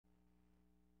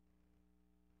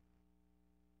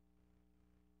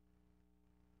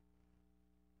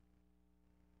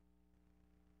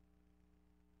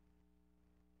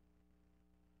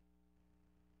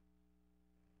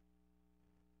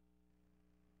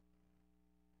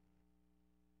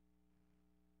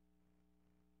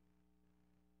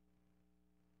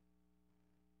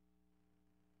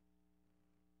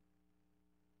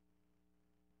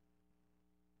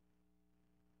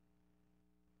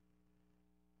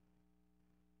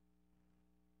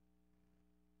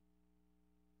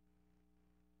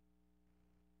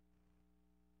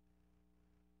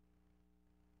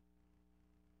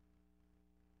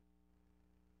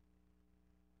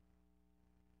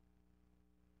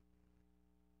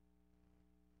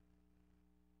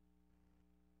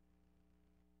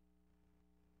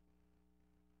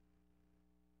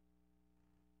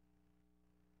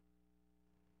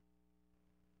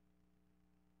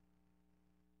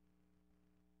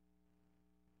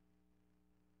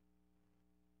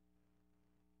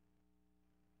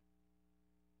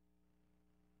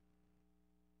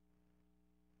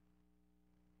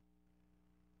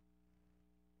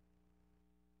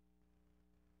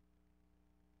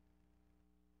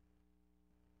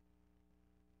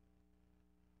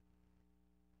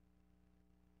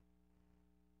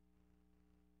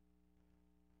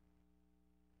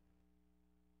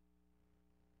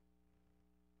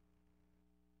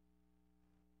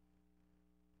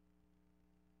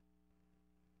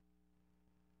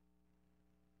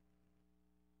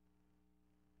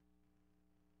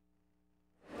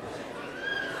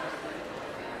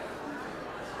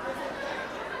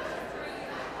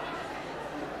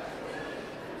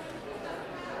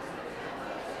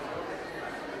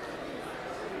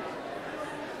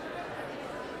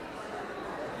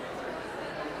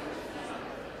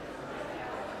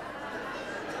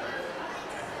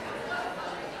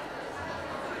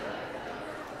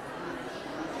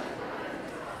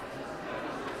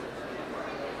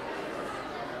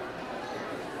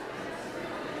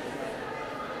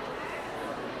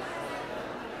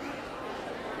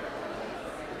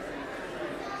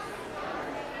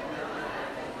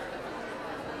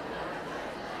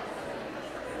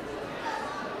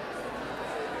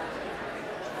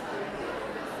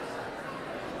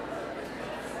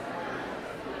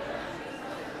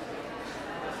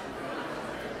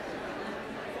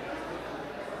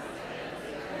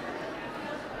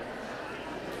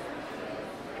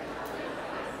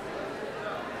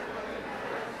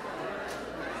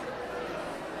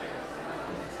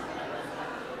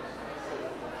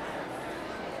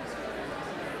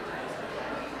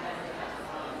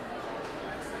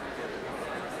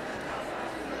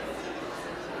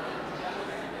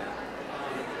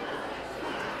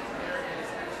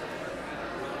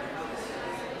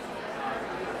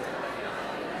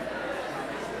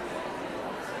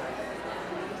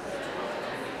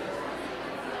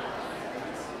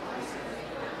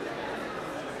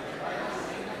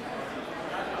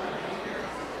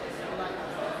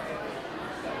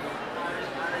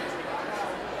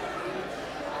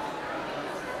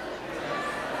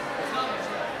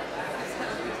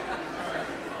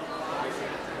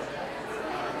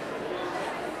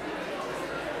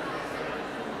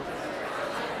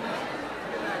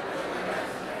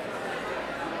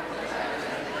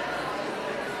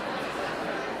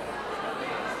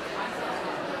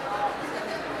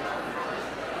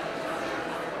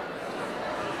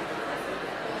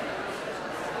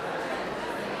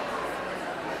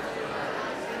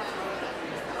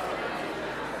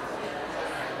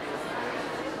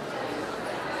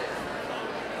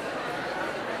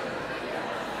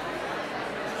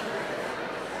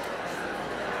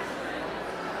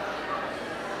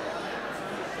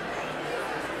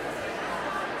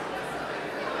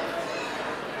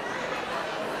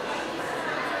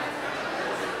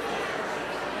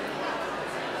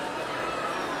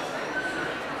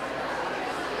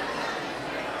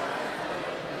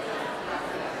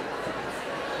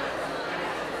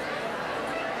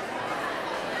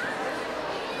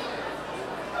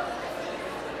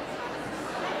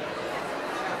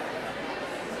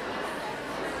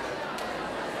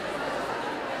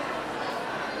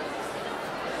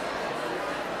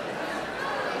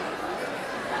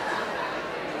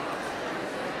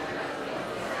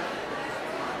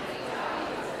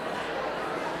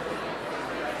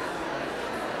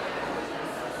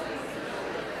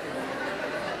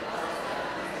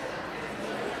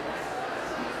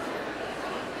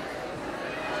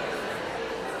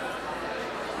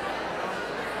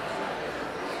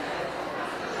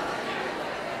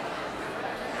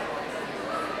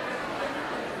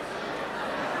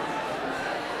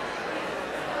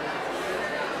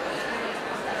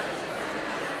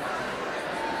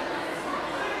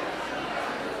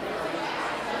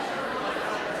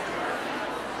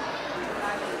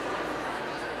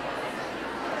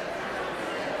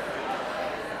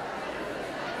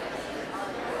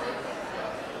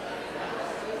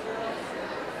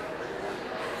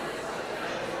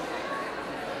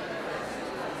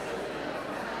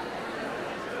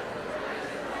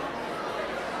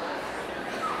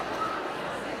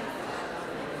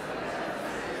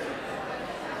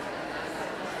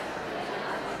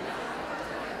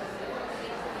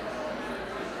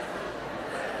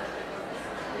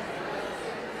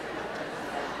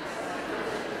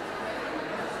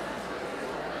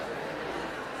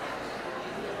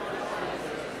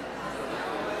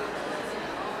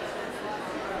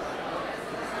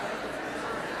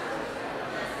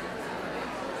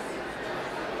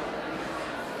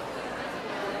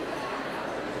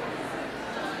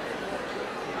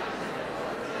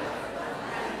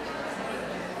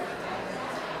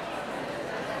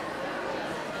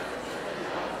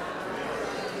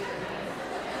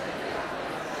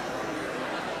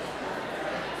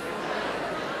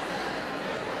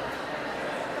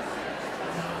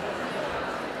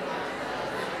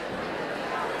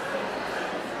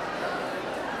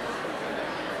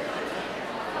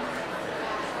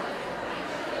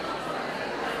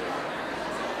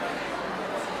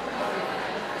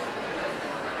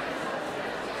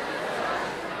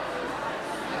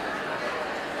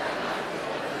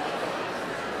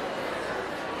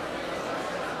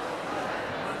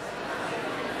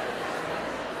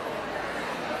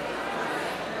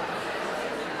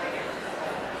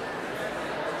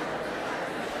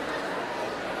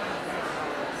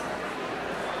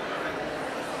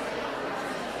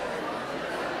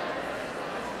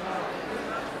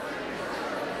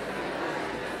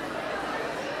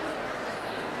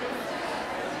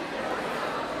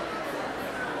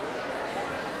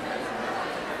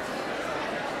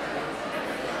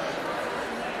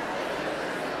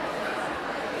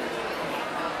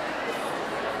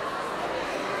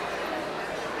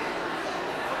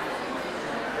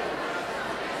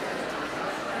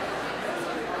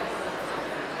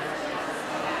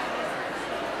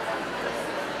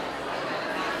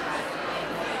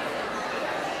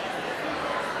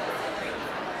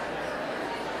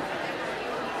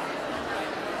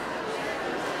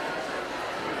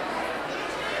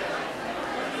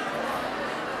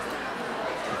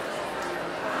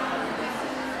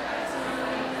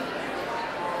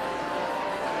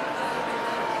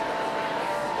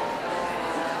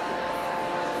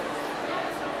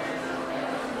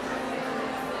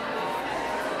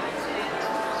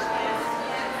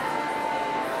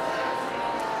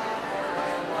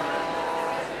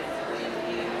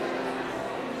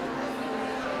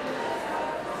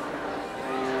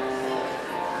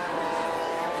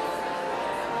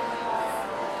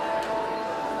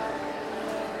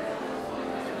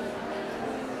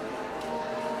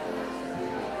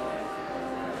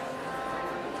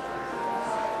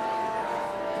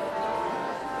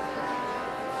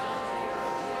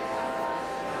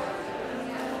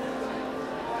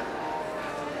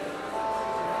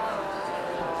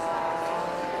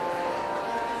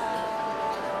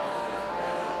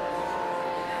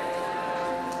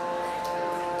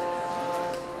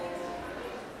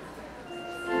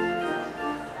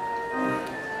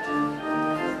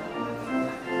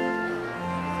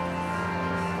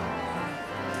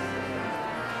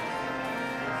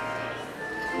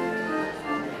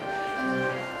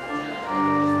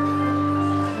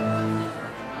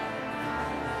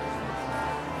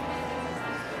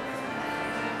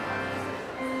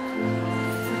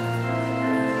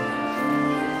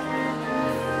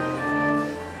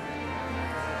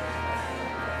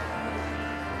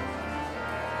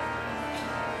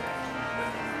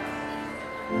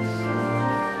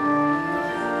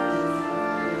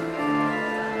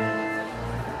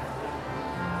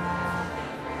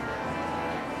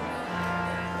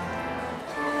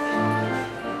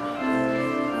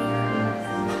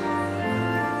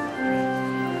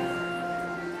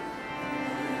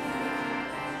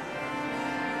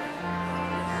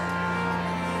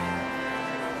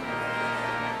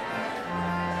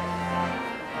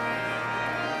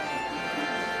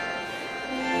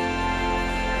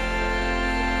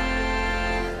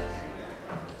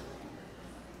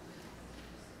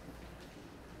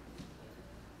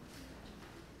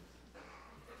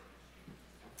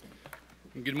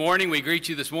Good morning. We greet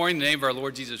you this morning in the name of our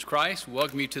Lord Jesus Christ. We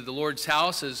welcome you to the Lord's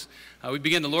house as we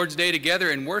begin the Lord's Day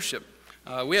together in worship.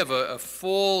 We have a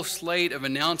full slate of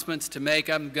announcements to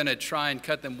make. I'm going to try and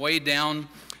cut them way down,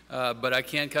 but I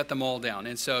can't cut them all down.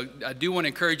 And so I do want to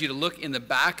encourage you to look in the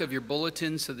back of your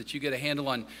bulletin so that you get a handle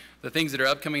on the things that are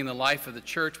upcoming in the life of the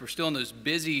church. We're still in those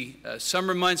busy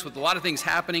summer months with a lot of things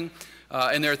happening,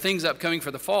 and there are things upcoming for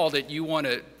the fall that you want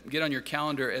to get on your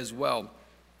calendar as well.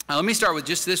 Let me start with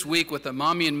just this week with the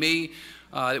Mommy and Me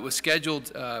that was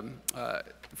scheduled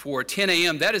for 10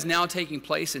 a.m. That is now taking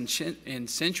place in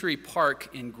Century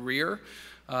Park in Greer.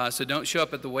 So don't show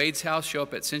up at the Wade's house, show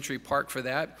up at Century Park for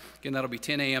that. Again, that'll be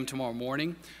 10 a.m. tomorrow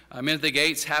morning. Men at the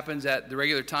Gates happens at the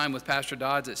regular time with Pastor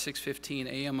Dodds at 6:15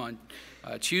 a.m. on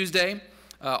Tuesday.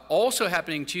 Also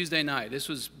happening Tuesday night, this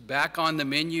was back on the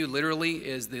menu literally,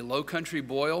 is the Low Country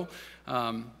Boil.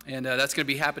 And that's going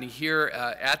to be happening here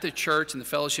at the church in the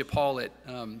fellowship hall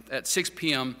at 6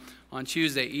 p.m. on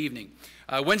Tuesday evening.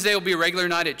 Wednesday will be a regular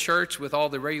night at church with all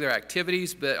the regular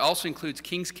activities, but it also includes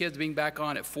King's Kids being back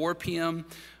on at 4 p.m.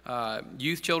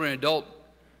 Youth, children, and adult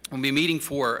will be meeting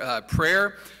for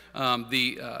prayer.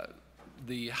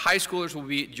 The high schoolers will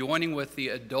be joining with the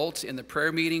adults in the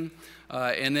prayer meeting.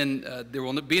 And then there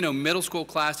will be no middle school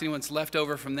class. Anyone's left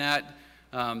over from that,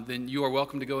 then you are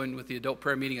welcome to go in with the adult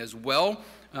prayer meeting as well.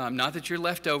 Not that you're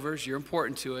leftovers, you're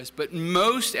important to us, but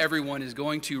most everyone is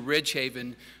going to Ridge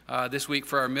Haven this week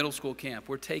for our middle school camp.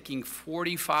 We're taking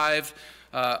 45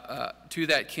 to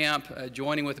that camp,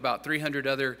 joining with about 300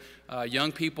 other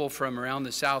young people from around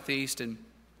the southeast. And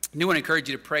I do want to encourage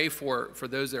you to pray for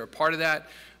those that are part of that.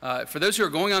 For those who are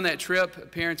going on that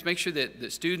trip, parents, make sure that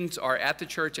the students are at the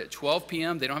church at 12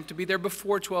 p.m. They don't have to be there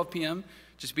before 12 p.m.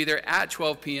 Just be there at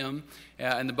 12 p.m.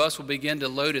 And the bus will begin to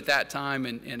load at that time,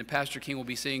 and Pastor King will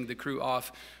be seeing the crew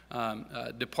off,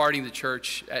 departing the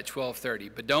church at 12:30.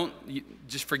 But don't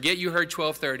just forget you heard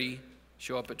 12:30.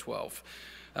 Show up at 12.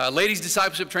 Ladies'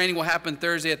 discipleship training will happen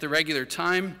Thursday at the regular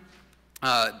time.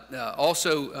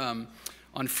 Also,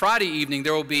 on Friday evening,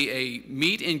 there will be a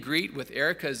meet and greet with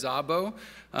Erica Zabo.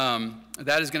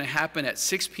 That is going to happen at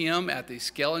 6 p.m. at the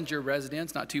Skellinger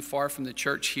residence, not too far from the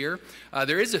church here.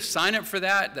 There is a sign-up for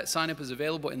that. That sign-up is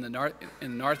available in the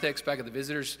narthex back at the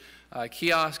visitors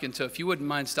kiosk. And so if you wouldn't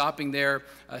mind stopping there,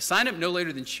 sign up no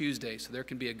later than Tuesday, so there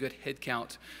can be a good head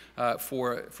count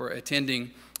for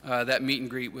attending that meet and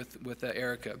greet with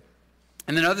Erica.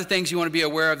 And then other things you want to be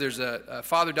aware of, there's a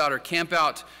father-daughter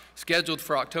campout scheduled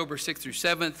for October 6th through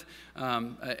 7th.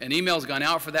 An email's gone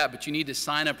out for that, but you need to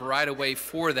sign up right away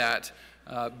for that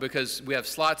because we have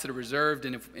slots that are reserved,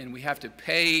 and we have to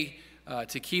pay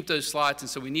to keep those slots, and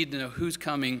so we need to know who's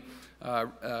coming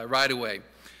right away.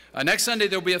 Next Sunday,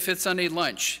 there'll be a Fifth Sunday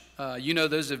lunch. You know,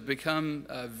 those have become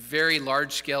very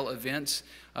large-scale events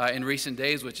in recent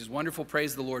days, which is wonderful.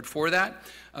 Praise the Lord for that.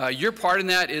 Your part in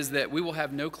that is that we will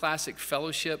have no classic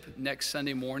fellowship next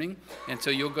Sunday morning, and so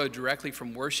you'll go directly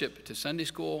from worship to Sunday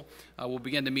school. We'll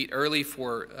begin to meet early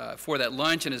for that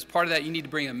lunch, and as part of that, you need to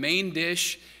bring a main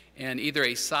dish and either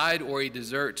a side or a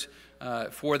dessert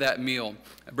for that meal.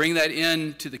 Bring that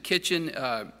in to the kitchen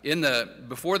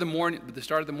before the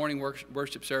start of the morning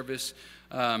worship service.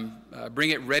 Bring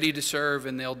it ready to serve,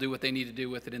 and they'll do what they need to do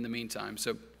with it in the meantime.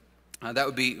 So that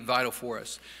would be vital for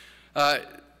us.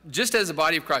 Just as a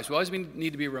body of Christ, we always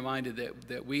need to be reminded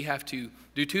that we have to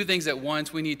do two things at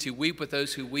once. We need to weep with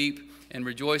those who weep and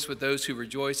rejoice with those who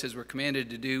rejoice, as we're commanded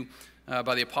to do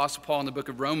by the Apostle Paul in the book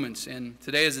of Romans. And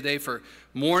today is the day for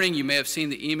mourning. You may have seen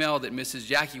the email that Mrs.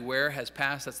 Jackie Ware has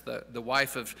passed. That's the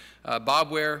wife of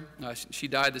Bob Ware. She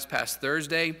died this past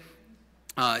Thursday.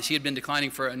 She had been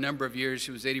declining for a number of years.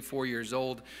 She was 84 years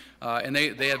old. And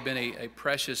they have been a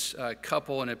precious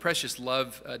couple and a precious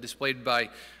love displayed by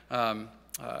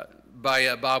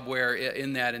Bob Ware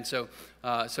in that. And so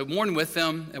mourn with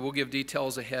them, and we'll give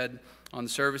details ahead on the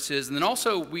services. And then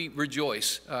also we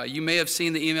rejoice. You may have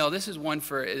seen the email. This is one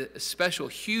for a special,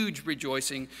 huge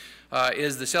rejoicing,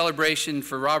 is the celebration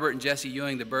for Robert and Jessie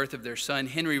Ewing, the birth of their son,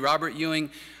 Henry Robert Ewing,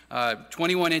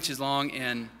 21 inches long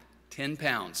and 10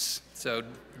 pounds. So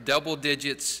double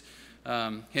digits,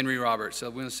 Henry Robert. So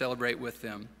we're going to celebrate with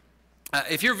them.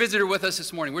 If you're a visitor with us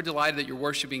this morning, we're delighted that you're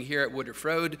worshiping here at Woodruff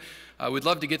Road. We'd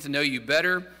love to get to know you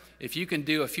better. If you can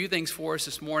do a few things for us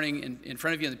this morning, in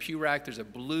front of you in the pew rack, there's a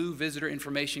blue visitor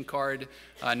information card.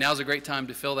 Now's a great time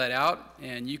to fill that out,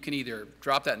 and you can either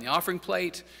drop that in the offering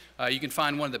plate. You can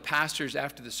find one of the pastors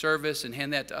after the service and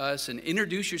hand that to us and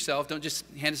introduce yourself. Don't just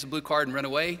hand us a blue card and run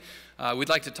away. We'd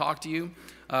like to talk to you.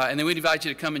 And then we'd invite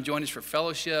you to come and join us for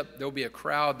fellowship. There will be a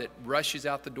crowd that rushes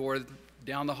out the door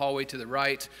down the hallway to the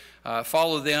right.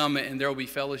 Follow them, and there will be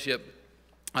fellowship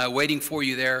waiting for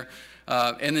you there.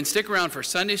 And then stick around for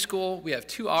Sunday school. We have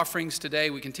 2 offerings today.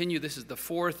 We continue. This is the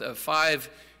 4th of 5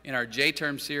 in our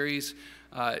J-term series.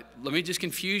 Let me just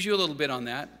confuse you a little bit on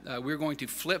that. We're going to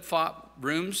flip-flop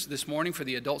rooms this morning for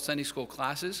the adult Sunday school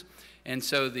classes. And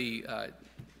so the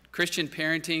Christian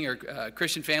parenting or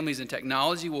Christian families and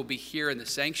technology will be here in the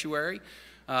sanctuary.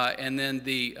 And then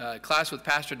the class with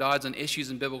Pastor Dodds on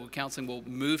issues in biblical counseling will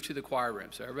move to the choir room.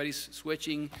 So everybody's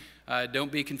switching.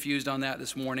 Don't be confused on that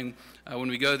this morning when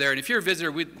we go there. And if you're a visitor,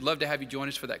 we'd love to have you join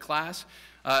us for that class.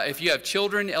 If you have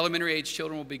children, elementary age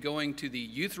children will be going to the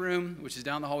youth room, which is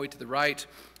down the hallway to the right,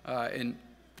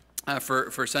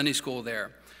 for Sunday school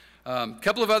there. A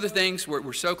couple of other things,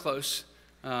 we're so close,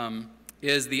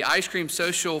 is the ice cream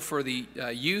social for the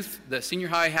youth. The senior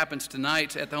high happens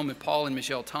tonight at the home of Paul and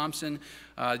Michelle Thompson,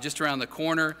 just around the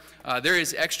corner. There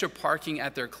is extra parking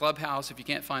at their clubhouse if you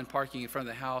can't find parking in front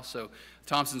of the house, so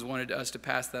Thompson's wanted us to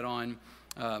pass that on.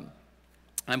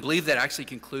 I believe that actually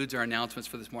concludes our announcements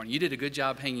for this morning. You did a good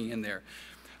job hanging in there.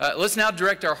 Let's now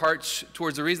direct our hearts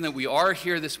towards the reason that we are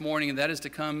here this morning, and that is to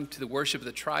come to the worship of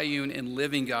the triune and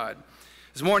living God.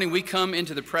 This morning we come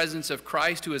into the presence of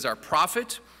Christ, who is our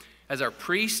prophet, as our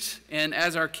priest, and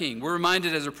as our king. We're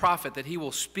reminded as a prophet that he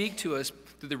will speak to us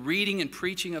through the reading and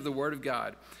preaching of the word of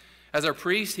God. As our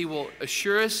priest, he will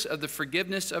assure us of the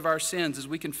forgiveness of our sins as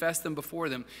we confess them before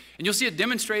them. And you'll see it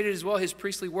demonstrated as well, his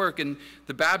priestly work in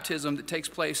the baptism that takes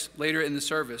place later in the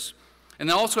service. And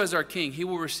then also as our king, he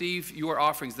will receive your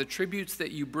offerings, the tributes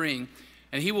that you bring,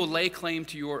 and he will lay claim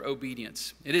to your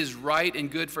obedience. It is right and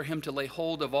good for him to lay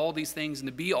hold of all these things and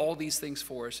to be all these things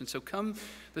for us. And so come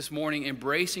this morning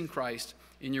embracing Christ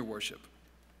in your worship.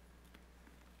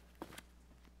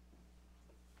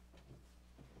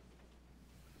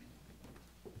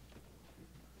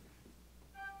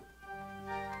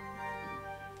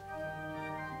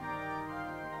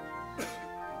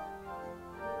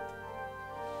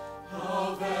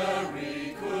 How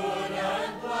very good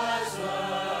and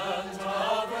pleasant,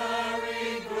 how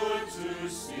very good to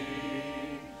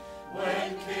see,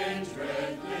 when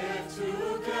kindred live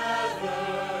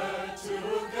together,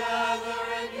 together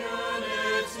in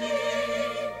unity.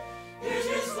 It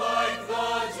is like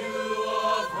the dew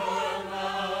of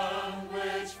Hermon,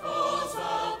 which falls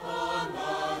upon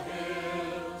the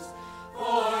hills,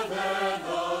 for there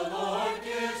the Lord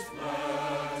gives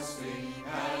blessing,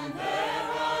 and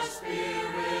there our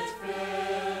spirit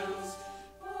fills.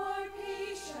 For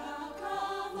peace shall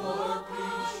come upon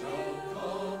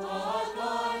you,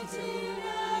 anointing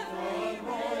every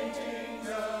precious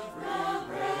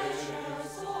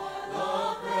soil, the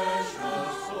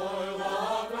precious soil,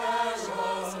 the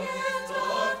precious gift,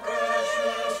 the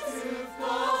precious gift,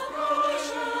 the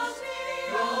precious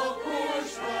gift, the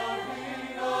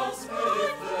portion of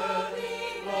Smith,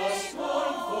 the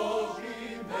scornful be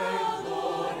made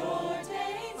Lord.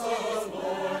 The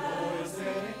Lord ordains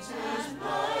his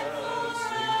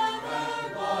blessing and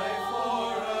life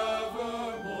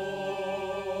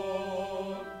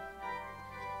forevermore.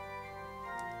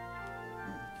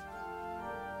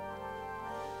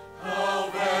 How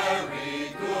very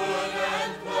good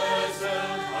and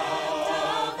pleasant,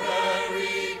 how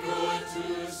very good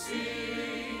to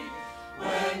see,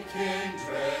 when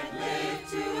kindred live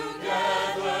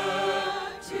together,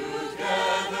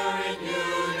 together in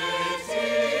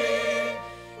unity.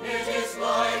 It is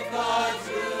like the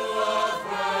dew of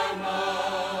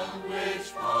Hermon,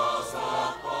 which falls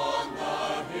upon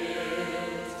the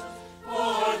hills,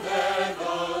 for there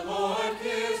the Lord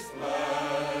gives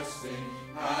blessing,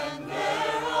 and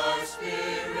there our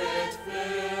spirit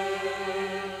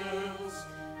fills.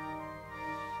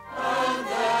 And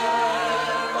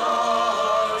there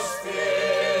our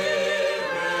spirit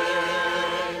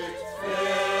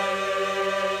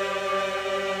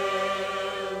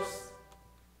fills.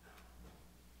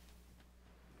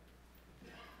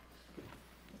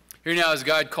 Here now as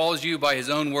God calls you by his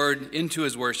own word into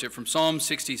his worship from Psalm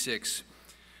 66.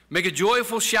 Make a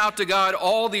joyful shout to God,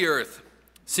 all the earth.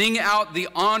 Sing out the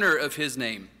honor of his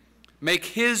name. Make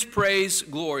his praise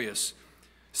glorious.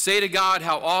 Say to God,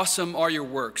 how awesome are your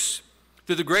works.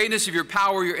 Through the greatness of your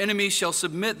power, your enemies shall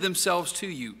submit themselves to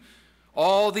you.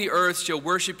 All the earth shall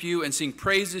worship you and sing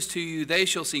praises to you. They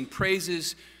shall sing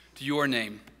praises to your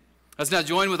name. Let's now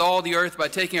join with all the earth by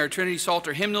taking our Trinity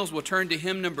Psalter hymnals. We'll turn to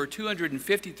hymn number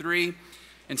 253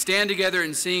 and stand together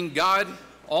and sing, God,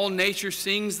 all nature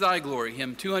sings thy glory,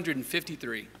 hymn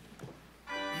 253.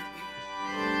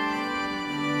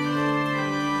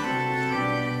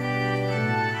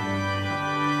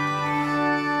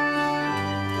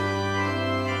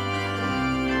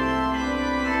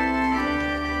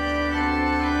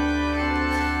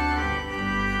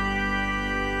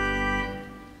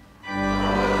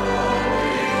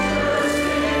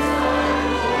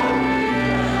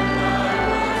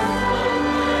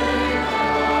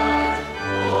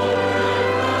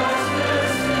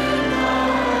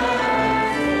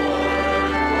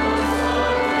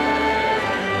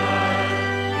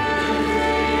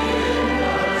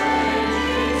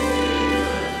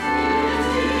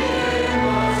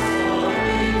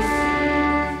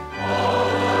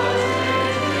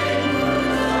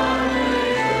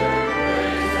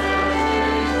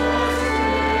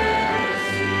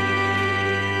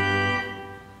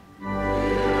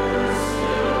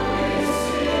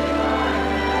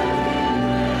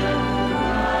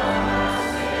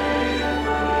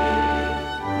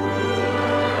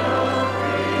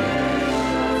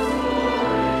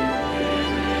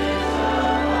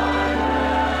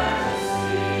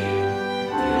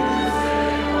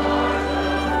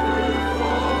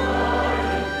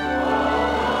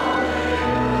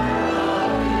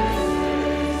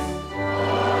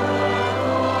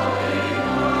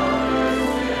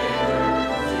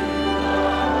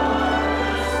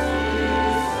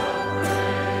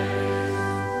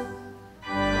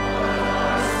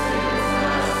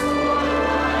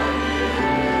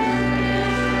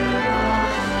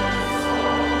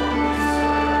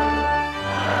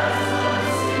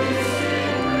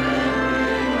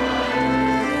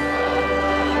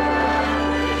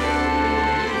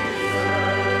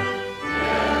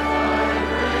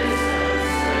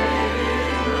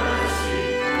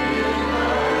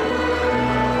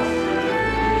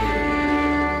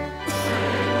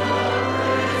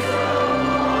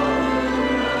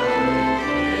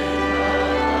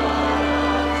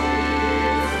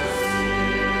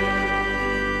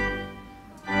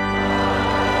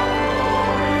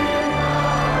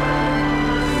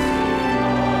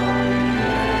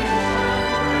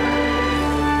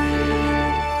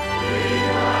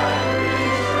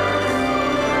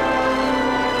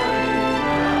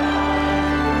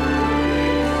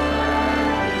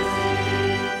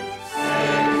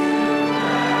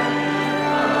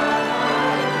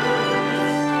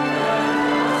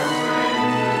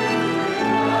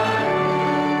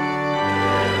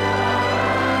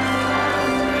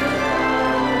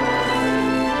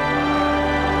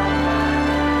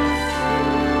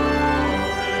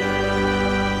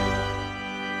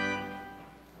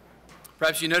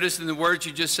 Perhaps you noticed in the words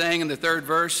you just sang in the third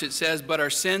verse, it says, "But our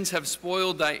sins have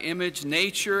spoiled thy image.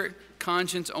 Nature,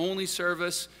 conscience only serve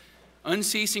us,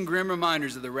 unceasing grim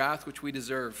reminders of the wrath which we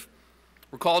deserve."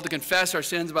 We're called to confess our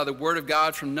sins by the word of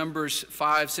God from Numbers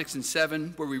 5, 6, and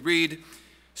 7, where we read,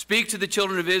 "Speak to the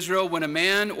children of Israel when a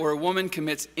man or a woman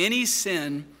commits any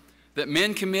sin that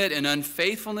men commit in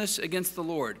unfaithfulness against the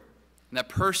Lord, and that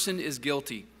person is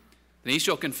guilty. Then he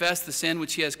shall confess the sin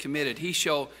which he has committed. He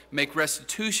shall make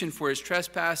restitution for his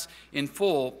trespass in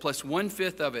full, plus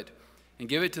 1/5 of it, and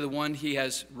give it to the one he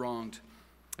has wronged."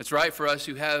 It's right for us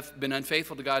who have been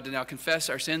unfaithful to God to now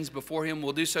confess our sins before him.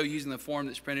 We'll do so using the form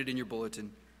that's printed in your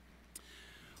bulletin.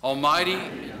 Almighty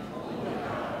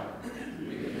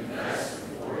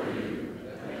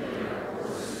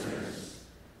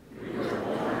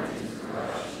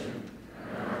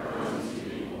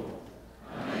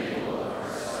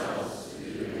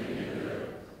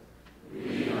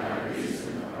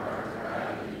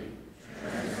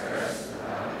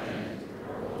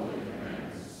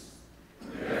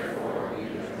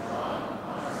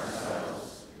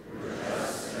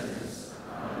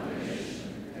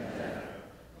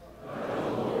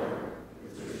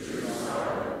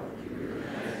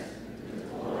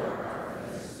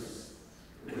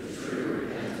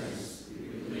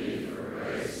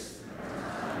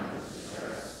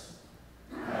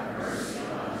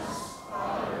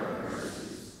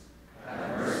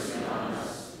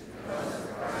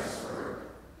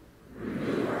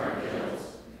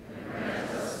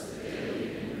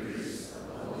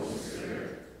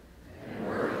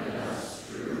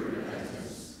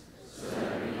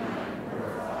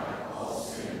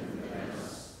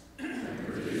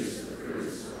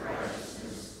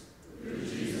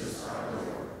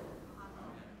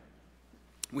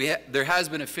there has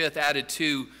been a fifth added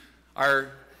to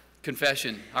our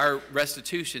confession, our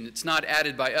restitution. It's not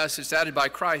added by us, it's added by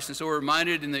Christ. And so we're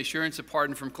reminded in the assurance of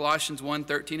pardon from Colossians 1,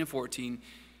 13 and 14,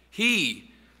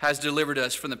 he has delivered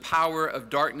us from the power of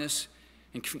darkness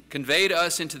and conveyed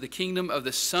us into the kingdom of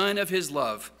the Son of his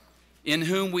love, in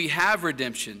whom we have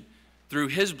redemption through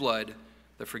his blood,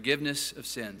 the forgiveness of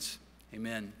sins.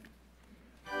 Amen.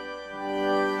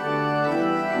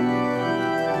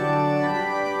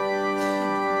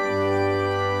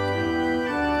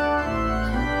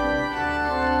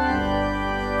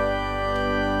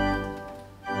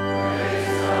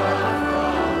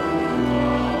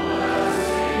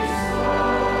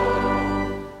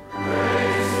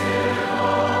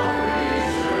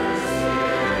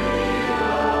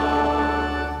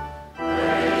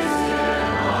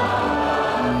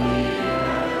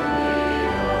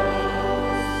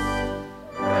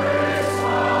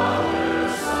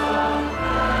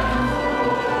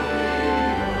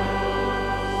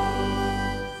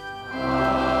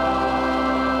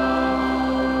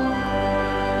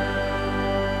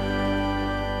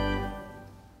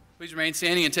 Please remain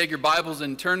standing and take your Bibles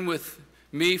and turn with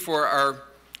me for our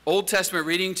Old Testament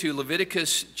reading to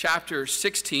Leviticus chapter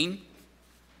 16.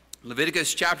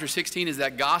 Leviticus chapter 16 is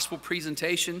that gospel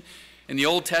presentation in the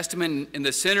Old Testament. In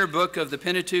the center book of the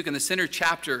Pentateuch, in the center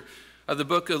chapter of the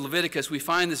book of Leviticus, we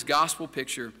find this gospel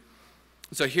picture.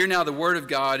 So hear now the word of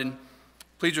God, and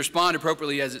please respond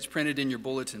appropriately as it's printed in your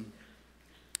bulletin.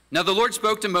 Now the Lord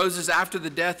spoke to Moses after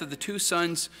the death of the two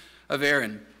sons of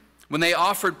Aaron, when they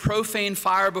offered profane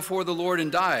fire before the Lord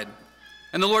and died.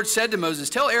 And the Lord said to Moses,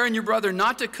 "Tell Aaron your brother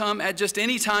not to come at just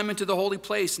any time into the holy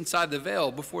place inside the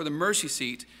veil before the mercy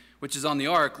seat, which is on the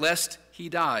ark, lest he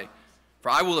die. For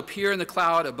I will appear in the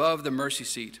cloud above the mercy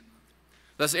seat.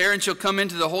 Thus Aaron shall come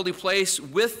into the holy place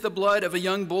with the blood of a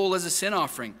young bull as a sin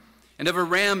offering, and of a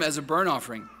ram as a burnt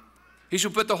offering. He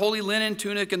shall put the holy linen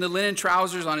tunic and the linen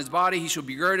trousers on his body. He shall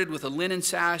be girded with a linen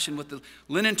sash, and with the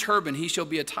linen turban he shall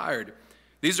be attired.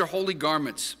 These are holy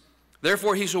garments.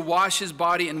 Therefore he shall wash his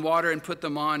body in water and put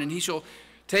them on, and he shall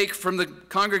take from the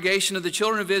congregation of the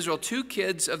children of Israel 2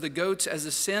 kids of the goats as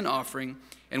a sin offering,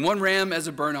 and 1 ram as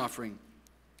a burnt offering.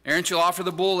 Aaron shall offer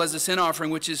the bull as a sin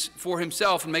offering, which is for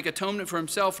himself, and make atonement for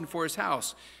himself and for his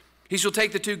house. He shall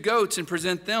take the 2 goats and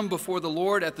present them before the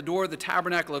Lord at the door of the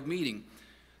tabernacle of meeting.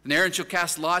 Then Aaron shall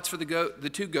cast lots for the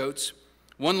 2 goats,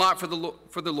 1 lot for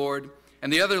the Lord,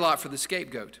 and the other lot for the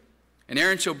scapegoat. And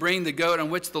Aaron shall bring the goat on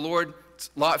which the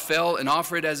Lord's lot fell and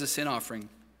offer it as a sin offering.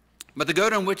 But the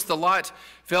goat on which the lot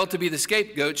fell to be the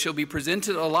scapegoat shall be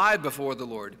presented alive before the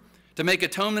Lord, to make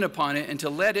atonement upon it, and to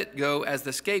let it go as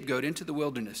the scapegoat into the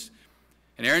wilderness.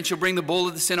 And Aaron shall bring the bull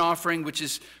of the sin offering, which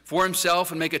is for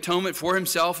himself, and make atonement for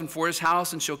himself and for his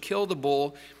house, and shall kill the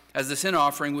bull as the sin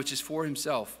offering, which is for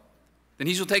himself. Then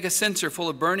he shall take a censer full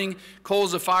of burning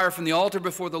coals of fire from the altar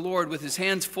before the Lord, with his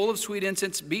hands full of sweet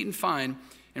incense beaten fine,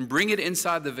 and bring it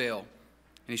inside the veil.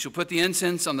 And he shall put the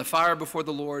incense on the fire before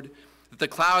the Lord, that the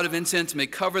cloud of incense may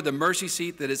cover the mercy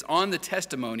seat that is on the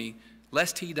testimony,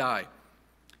 lest he die.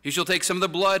 He shall take some of the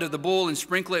blood of the bull and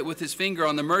sprinkle it with his finger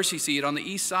on the mercy seat on the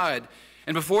east side.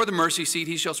 And before the mercy seat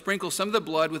he shall sprinkle some of the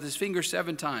blood with his finger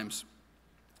 7 times.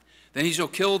 Then he shall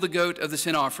kill the goat of the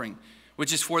sin offering,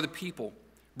 which is for the people.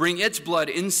 Bring its blood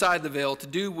inside the veil to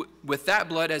do with that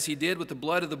blood as he did with the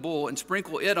blood of the bull, and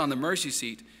sprinkle it on the mercy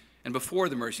seat and before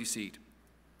the mercy seat.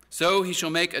 So he shall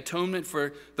make atonement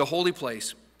for the holy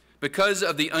place, because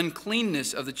of the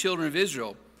uncleanness of the children of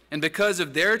Israel, and because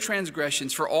of their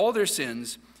transgressions for all their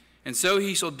sins. And so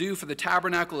he shall do for the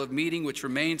tabernacle of meeting which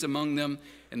remains among them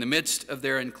in the midst of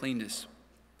their uncleanness.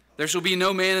 There shall be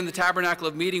no man in the tabernacle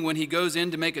of meeting when he goes in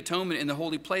to make atonement in the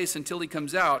holy place until he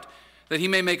comes out, that he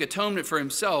may make atonement for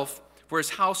himself, for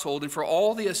his household, and for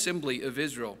all the assembly of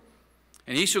Israel.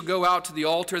 And he shall go out to the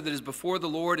altar that is before the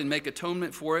Lord and make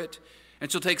atonement for it,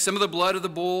 and shall take some of the blood of the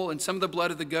bull and some of the blood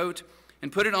of the goat,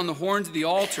 and put it on the horns of the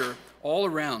altar all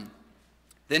around.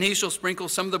 Then he shall sprinkle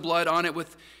some of the blood on it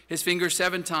with his finger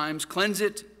 7 times, cleanse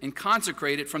it, and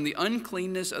consecrate it from the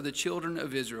uncleanness of the children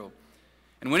of Israel.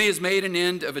 And when he has made an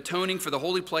end of atoning for the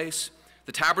holy place,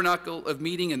 the tabernacle of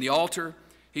meeting and the altar,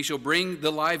 he shall bring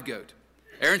the live goat.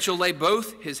 Aaron shall lay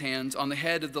both his hands on the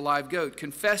head of the live goat,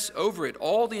 confess over it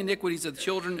all the iniquities of the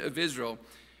children of Israel,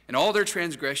 and all their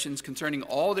transgressions concerning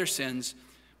all their sins,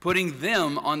 putting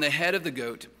them on the head of the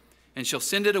goat, and shall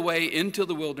send it away into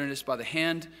the wilderness by the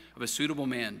hand of a suitable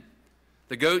man.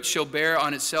 The goat shall bear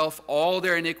on itself all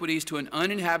their iniquities to an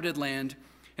uninhabited land,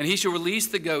 and he shall release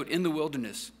the goat in the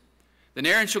wilderness. Then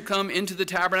Aaron shall come into the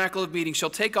tabernacle of meeting, shall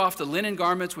take off the linen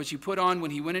garments which he put on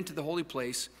when he went into the holy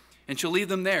place, and shall leave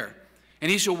them there.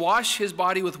 And he shall wash his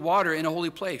body with water in a holy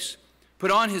place,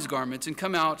 put on his garments, and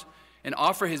come out and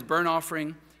offer his burnt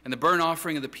offering and the burnt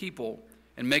offering of the people,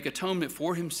 and make atonement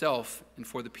for himself and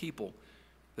for the people.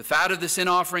 The fat of the sin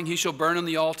offering he shall burn on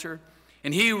the altar,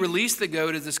 and he who released the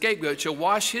goat as the scapegoat shall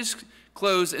wash his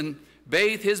clothes and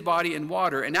bathe his body in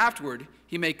water, and afterward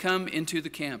he may come into the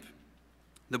camp.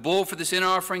 The bull for the sin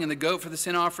offering and the goat for the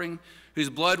sin offering,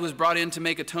 whose blood was brought in to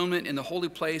make atonement in the holy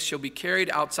place, shall be carried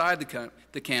outside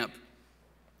the camp,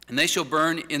 and they shall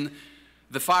burn in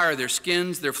the fire their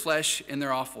skins, their flesh, and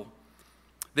their offal.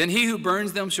 Then he who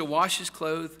burns them shall wash his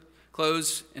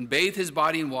clothes and bathe his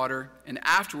body in water, and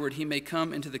afterward he may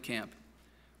come into the camp.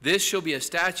 This shall be a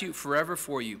statute forever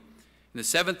for you. In the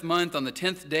 7th month, on the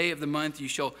 10th day of the month, you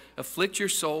shall afflict your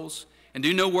souls, and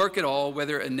do no work at all,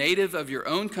 whether a native of your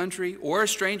own country or a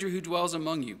stranger who dwells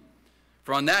among you.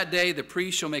 For on that day the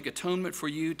priest shall make atonement for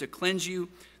you to cleanse you,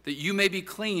 that you may be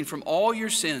clean from all your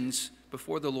sins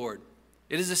before the Lord.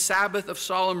 It is a Sabbath of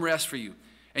solemn rest for you,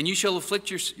 and you shall afflict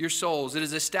your souls. It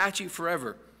is a statute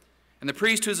forever. And the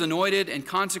priest who is anointed and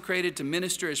consecrated to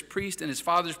minister as priest in his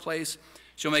father's place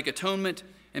shall make atonement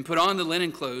and put on the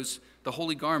linen clothes, the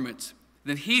holy garments.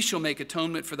 Then he shall make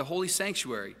atonement for the holy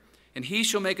sanctuary, and he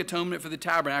shall make atonement for the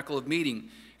tabernacle of meeting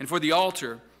and for the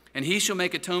altar, and he shall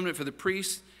make atonement for the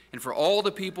priests and for all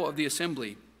the people of the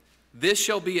assembly. This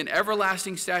shall be an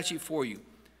everlasting statute for you,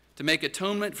 to make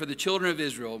atonement for the children of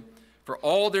Israel for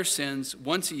all their sins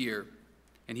once a year.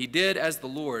 And he did as the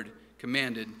Lord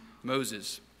commanded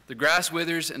Moses. The grass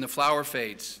withers and the flower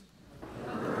fades.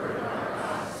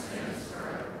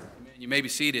 You may be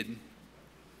seated.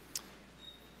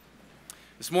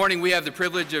 This morning we have the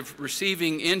privilege of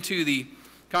receiving into the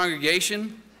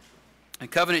congregation a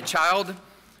covenant child,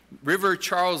 River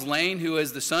Charles Lane, who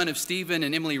is the son of Stephen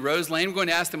and Emily Rose Lane. We're going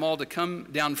to ask them all to come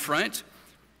down front,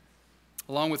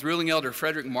 along with ruling elder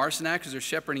Frederick Marcinak, who's their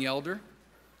shepherding elder.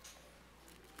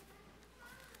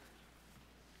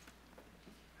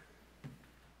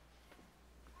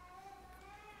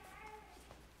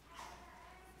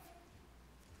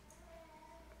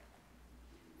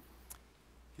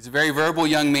 He's a very verbal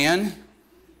young man.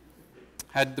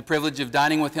 Had the privilege of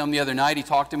dining with him the other night. He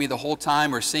talked to me the whole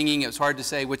time, or singing. It was hard to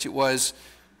say which it was.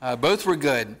 Both were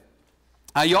good.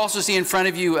 You also see in front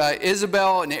of you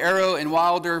Isabel and Arrow and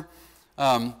Wilder.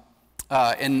 And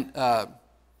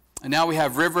now we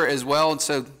have River as well. And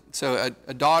so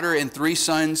a daughter and 3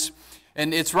 sons.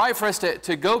 And it's right for us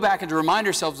to go back and to remind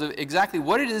ourselves of exactly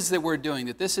what it is that we're doing,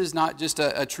 that this is not just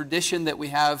a tradition that we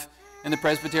have in the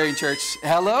Presbyterian Church.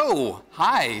 Hello.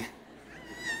 Hi.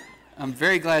 I'm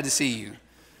very glad to see you.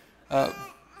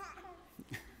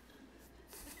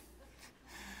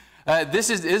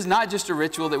 This is not just a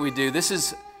ritual that we do. This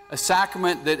is a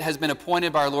sacrament that has been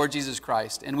appointed by our Lord Jesus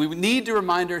Christ. And we need to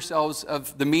remind ourselves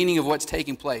of the meaning of what's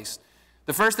taking place.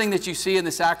 The first thing that you see in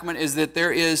the sacrament is that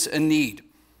there is a need.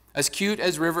 As cute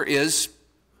as River is,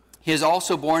 He is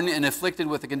also born and afflicted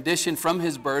with a condition from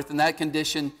his birth, and that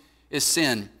condition is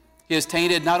sin. He is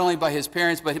tainted not only by his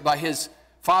parents, but by his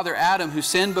father Adam, who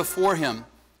sinned before him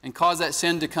and caused that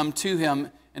sin to come to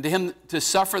him, and to him to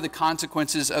suffer the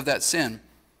consequences of that sin.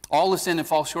 All have sinned and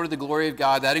fall short of the glory of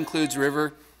God. That includes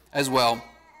River as well.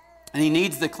 And he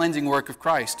needs the cleansing work of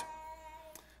Christ.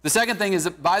 The second thing is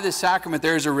that by this sacrament,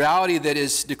 there is a reality that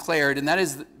is declared, and that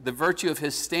is the virtue of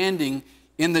his standing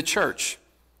in the church.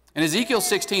 In Ezekiel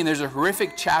 16, there's a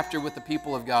horrific chapter with the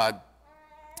people of God.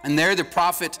 And there the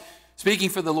prophet, speaking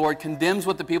for the Lord, condemns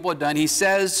what the people had done. He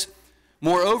says,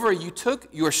 "Moreover, you took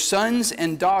your sons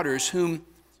and daughters, whom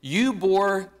you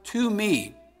bore to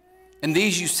me, and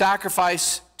these you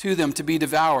sacrifice to them to be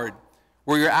devoured.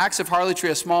 Were your acts of harlotry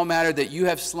a small matter that you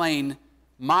have slain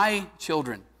my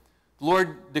children?" The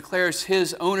Lord declares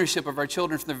his ownership of our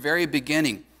children from the very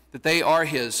beginning, that they are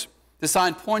his. The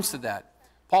sign points to that.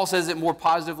 Paul says it more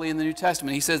positively in the New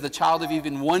Testament. He says the child of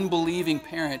even one believing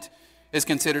parent is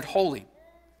considered holy. And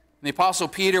the Apostle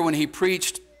Peter, when he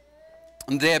preached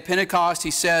on the day of Pentecost,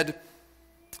 he said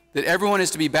that everyone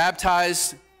is to be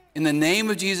baptized in the name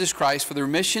of Jesus Christ for the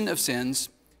remission of sins,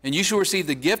 and you shall receive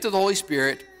the gift of the Holy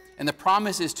Spirit, and the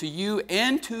promise is to you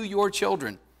and to your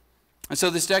children. And so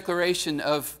this declaration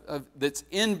that's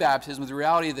in baptism, the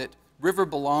reality that River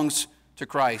belongs to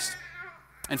Christ.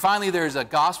 And finally, there's a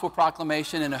gospel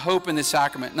proclamation and a hope in this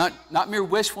sacrament. Not mere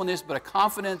wishfulness, but a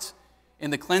confidence in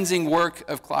the cleansing work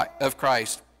of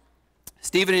Christ.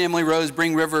 Stephen and Emily Rose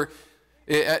bring River,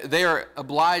 they are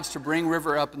obliged to bring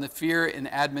River up in the fear and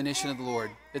admonition of the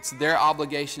Lord. It's their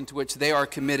obligation to which they are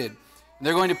committed. And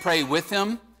they're going to pray with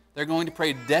him. They're going to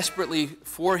pray desperately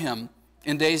for him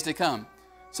in days to come.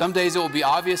 Some days it will be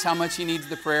obvious how much he needs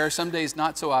the prayer. Some days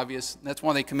not so obvious. That's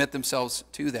why they commit themselves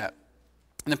to that.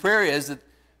 And the prayer is that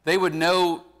they would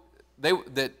know,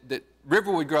 that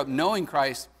River would grow up knowing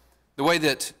Christ the way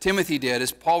that Timothy did.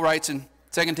 As Paul writes in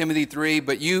 2 Timothy 3,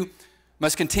 "But you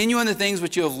must continue in the things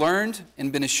which you have learned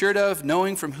and been assured of,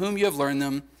 knowing from whom you have learned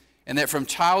them, and that from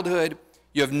childhood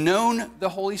you have known the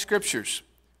Holy Scriptures,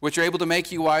 which are able to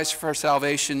make you wise for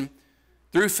salvation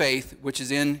through faith, which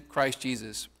is in Christ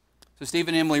Jesus." So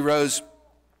Stephen and Emily Rose,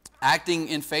 acting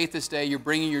in faith this day, you're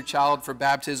bringing your child for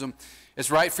baptism. It's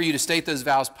right for you to state those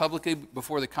vows publicly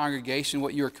before the congregation,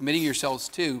 what you are committing yourselves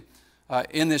to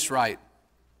in this rite.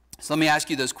 So let me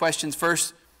ask you those questions.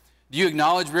 First, do you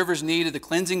acknowledge River's need of the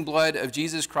cleansing blood of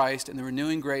Jesus Christ and the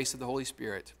renewing grace of the Holy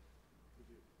Spirit?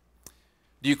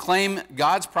 Do you claim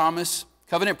God's promise,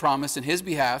 covenant promise in his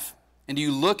behalf, and do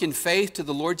you look in faith to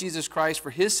the Lord Jesus Christ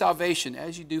for his salvation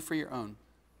as you do for your own?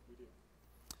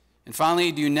 And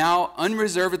finally, do you now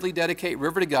unreservedly dedicate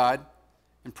River to God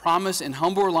and promise in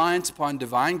humble reliance upon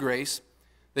divine grace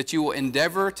that you will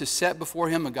endeavor to set before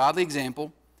him a godly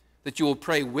example, that you will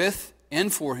pray with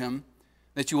and for him,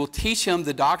 that you will teach him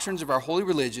the doctrines of our holy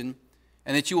religion,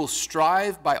 and that you will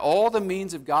strive by all the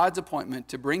means of God's appointment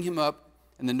to bring him up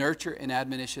in the nurture and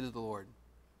admonition of the Lord?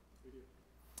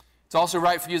 It's also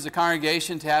right for you as a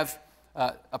congregation to have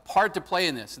a part to play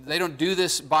in this. They don't do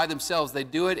this by themselves. They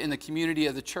do it in the community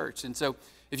of the church. And so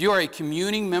if you are a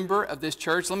communing member of this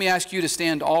church, let me ask you to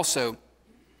stand also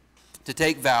to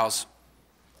take vows.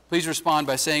 Please respond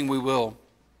by saying, "We will."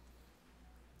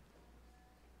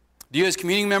 Do you as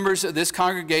communing members of this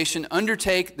congregation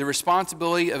undertake the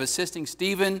responsibility of assisting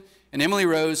Stephen and Emily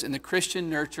Rose in the Christian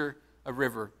nurture of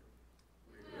River?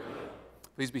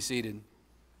 Please be seated.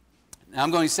 Now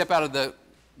I'm going to step out of the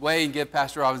way and give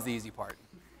Pastor Robbins the easy part.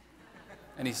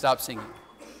 And he stopped singing.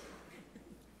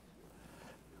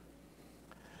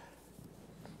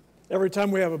 Every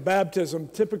time we have a baptism,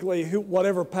 typically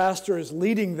whatever pastor is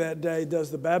leading that day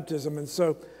does the baptism. And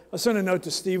so I sent a note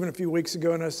to Stephen a few weeks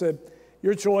ago and I said,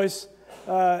 "Your choice,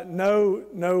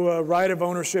 no right of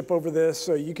ownership over this,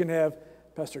 so you can have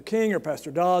Pastor King or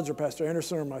Pastor Dodds or Pastor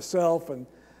Anderson or myself." And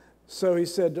so he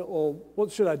said, "Well,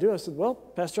 what should I do?" I said, "Well,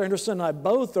 Pastor Anderson and I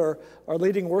both are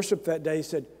leading worship that day." He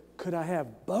said, "Could I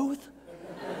have both?"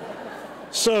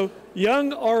 So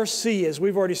young RC, as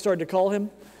we've already started to call him,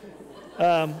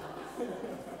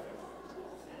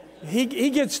 he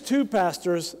gets 2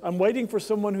 pastors. I'm waiting for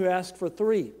someone who asked for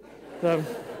 3.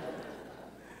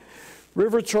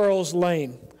 River Charles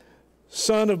Lane,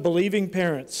 son of believing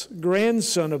parents,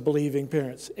 grandson of believing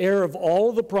parents, heir of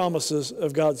all the promises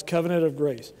of God's covenant of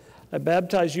grace, I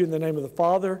baptize you in the name of the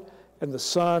Father and the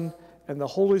Son and the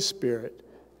Holy Spirit.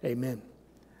 Amen.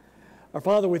 Our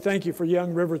Father, we thank you for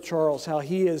young River Charles, how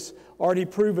he has already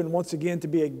proven once again to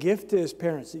be a gift to his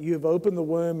parents, that you have opened the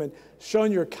womb and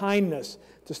shown your kindness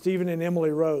to Stephen and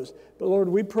Emily Rose. But Lord,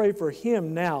 we pray for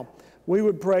him now. we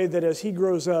would pray that as he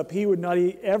grows up, he would not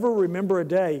ever remember a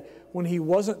day when he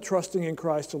wasn't trusting in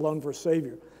Christ alone for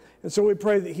Savior. And so we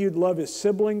pray that he would love his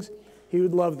siblings, he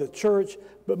would love the church,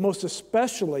 but most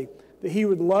especially that he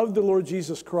would love the Lord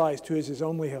Jesus Christ, who is his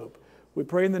only hope. We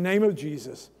pray in the name of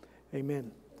Jesus.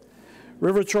 Amen.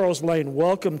 River Charles Lane,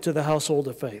 welcome to the household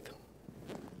of faith.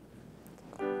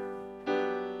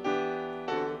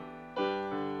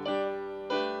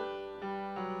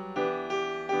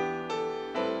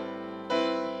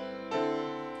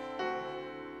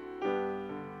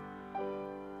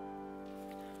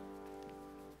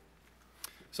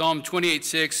 Psalm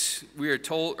 28:6, we are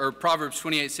told, or Proverbs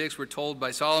 28:6, we're told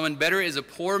by Solomon, better is a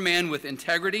poor man with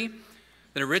integrity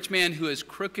than a rich man who is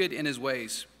crooked in his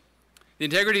ways. The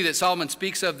integrity that Solomon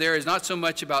speaks of there is not so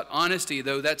much about honesty,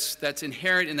 though that's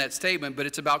inherent in that statement, but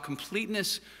it's about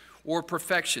completeness or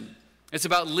perfection. It's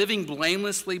about living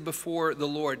blamelessly before the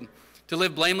Lord. To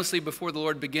live blamelessly before the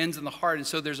Lord begins in the heart, and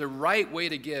so there's a right way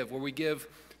to give, where we give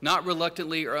not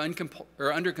reluctantly or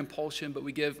under compulsion, but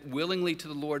we give willingly to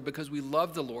the Lord because we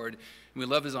love the Lord and we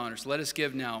love his honor. So let us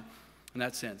give now in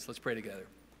that sense. Let's pray together.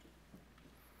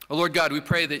 Oh Lord God, we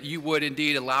pray that you would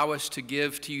indeed allow us to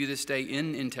give to you this day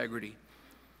in integrity.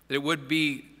 That it would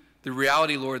be the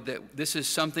reality, Lord, that this is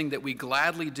something that we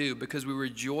gladly do because we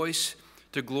rejoice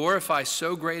to glorify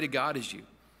so great a God as you.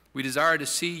 We desire to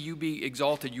see you be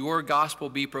exalted, your gospel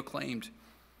be proclaimed.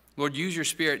 Lord, use your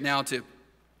Spirit now to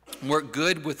work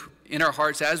good in our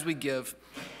hearts as we give,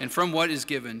 and from what is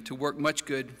given to work much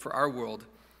good for our world.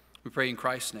 We pray in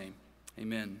Christ's name.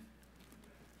 Amen.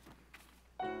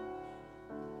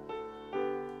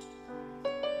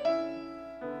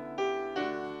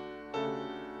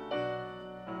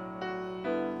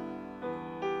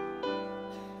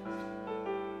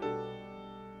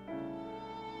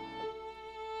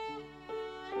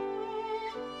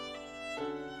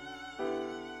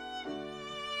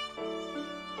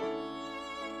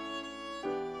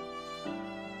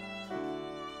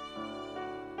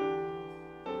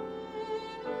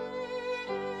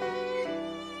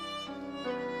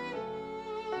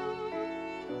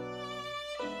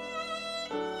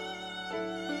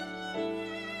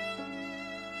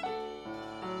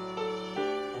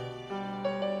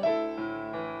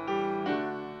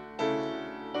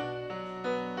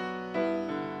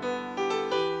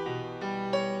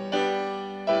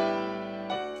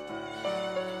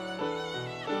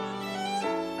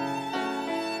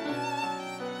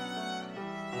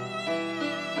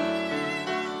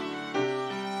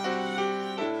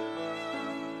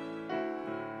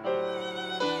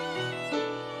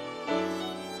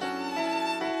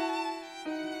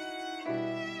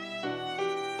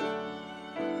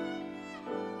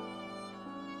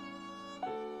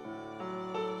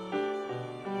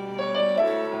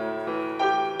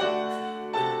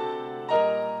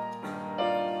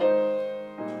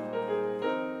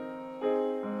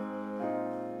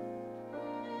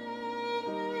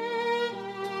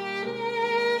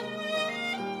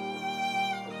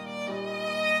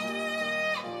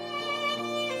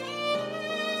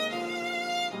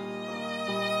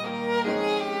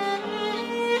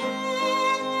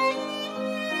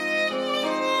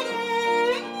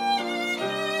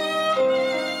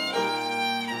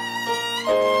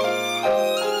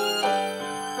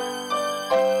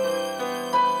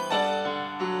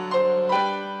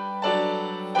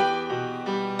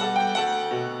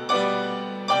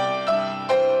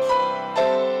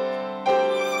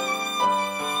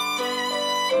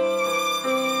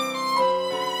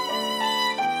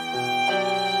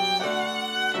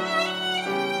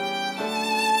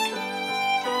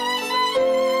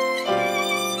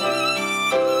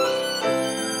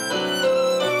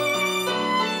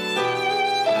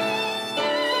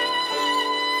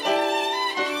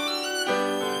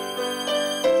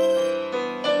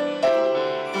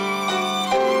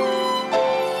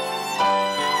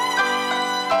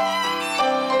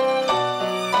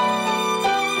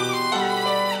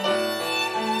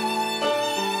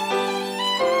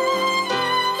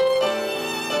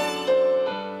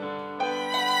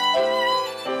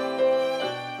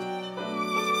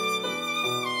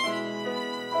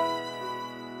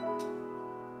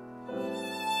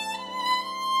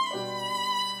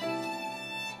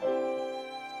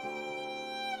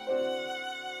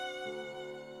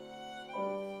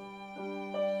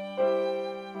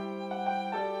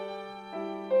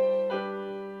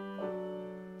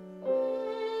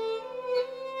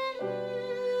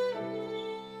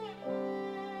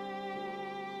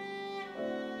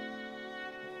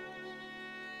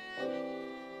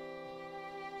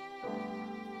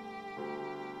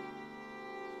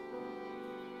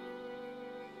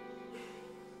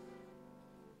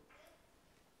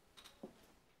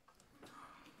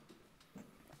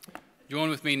 Join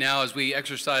with me now as we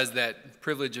exercise that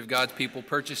privilege of God's people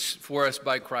purchased for us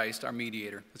by Christ, our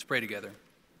mediator. Let's pray together.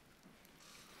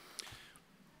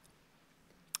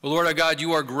 Well, Lord our God,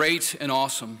 you are great and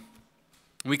awesome.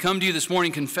 We come to you this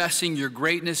morning confessing your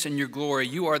greatness and your glory.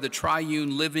 You are the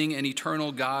triune, living, and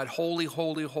eternal God, holy,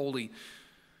 holy, holy,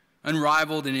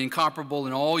 unrivaled and incomparable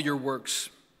in all your works,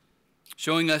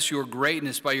 showing us your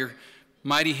greatness by your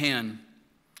mighty hand.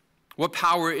 What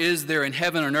power is there in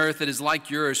heaven and earth that is like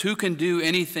yours? Who can do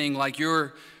anything like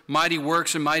your mighty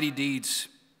works and mighty deeds?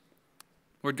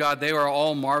 Lord God, they are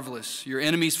all marvelous. Your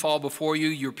enemies fall before you.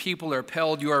 Your people are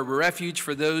upheld. You are a refuge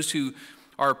for those who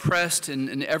are oppressed and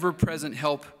an ever-present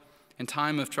help in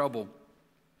time of trouble.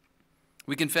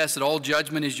 We confess that all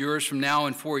judgment is yours from now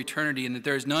and for eternity, and that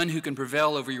there is none who can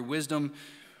prevail over your wisdom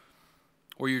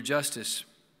or your justice.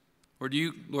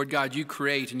 Lord God, you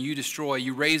create and you destroy,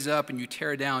 you raise up and you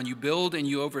tear down, you build and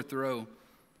you overthrow.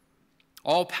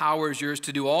 All power is yours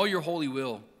to do all your holy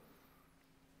will.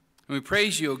 And we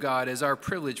praise you, O God, as our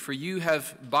privilege, for you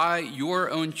have, by your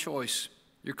own choice,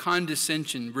 your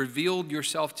condescension, revealed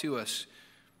yourself to us.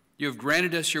 You have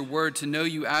granted us your word to know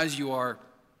you as you are.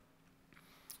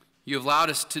 You have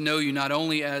allowed us to know you not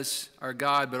only as our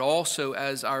God, but also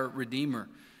as our Redeemer.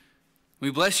 We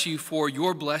bless you for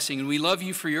your blessing, and we love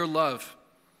you for your love.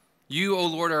 You, O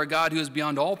Lord, are a God who is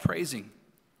beyond all praising.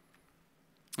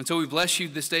 And so we bless you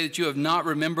this day that you have not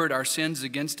remembered our sins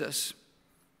against us,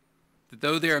 that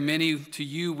though there are many, to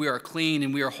you we are clean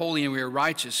and we are holy and we are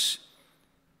righteous,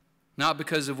 not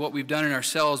because of what we've done in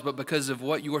ourselves, but because of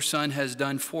what your Son has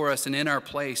done for us and in our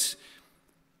place.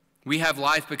 We have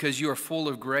life because you are full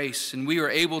of grace, and we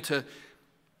are able to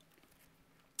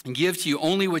give to you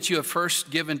only what you have first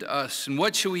given to us. And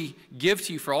what shall we give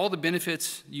to you for all the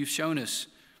benefits you've shown us?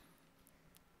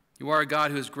 You are a God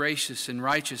who is gracious and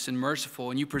righteous and merciful,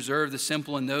 and you preserve the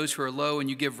simple and those who are low, and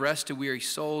you give rest to weary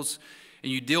souls,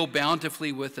 and you deal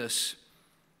bountifully with us.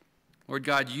 Lord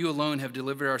God, you alone have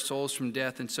delivered our souls from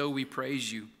death, and so we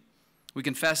praise you. We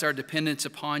confess our dependence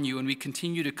upon you, and we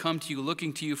continue to come to you,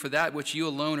 looking to you for that which you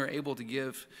alone are able to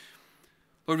give.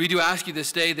 Lord, we do ask you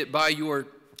this day that by your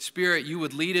Spirit, you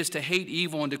would lead us to hate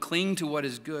evil and to cling to what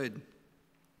is good.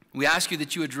 We ask you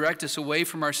that you would direct us away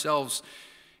from ourselves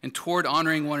and toward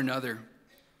honoring one another.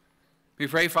 We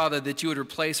pray, Father, that you would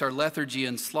replace our lethargy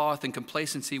and sloth and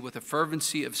complacency with a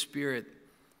fervency of spirit,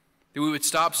 that we would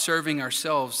stop serving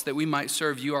ourselves, that we might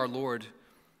serve you, our Lord.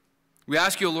 We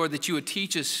ask you, O Lord, that you would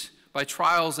teach us by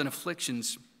trials and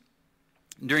afflictions,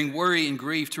 during worry and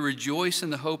grief, to rejoice in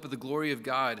the hope of the glory of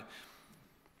God.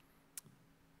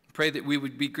 Pray that we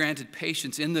would be granted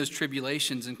patience in those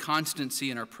tribulations and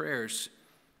constancy in our prayers.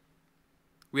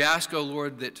 We ask, O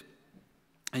Lord, that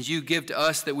as you give to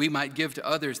us, that we might give to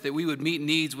others, that we would meet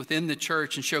needs within the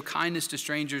church and show kindness to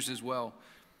strangers as well.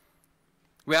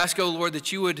 We ask, O Lord,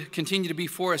 that you would continue to be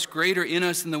for us, greater in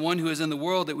us than the one who is in the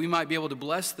world, that we might be able to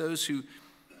bless those who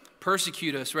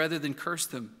persecute us rather than curse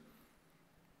them.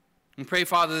 And pray,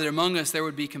 Father, that among us there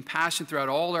would be compassion throughout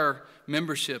all our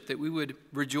membership, that we would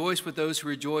rejoice with those who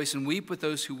rejoice and weep with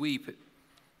those who weep,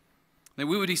 that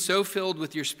we would be so filled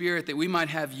with your Spirit that we might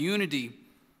have unity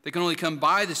that can only come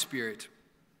by the Spirit,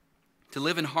 to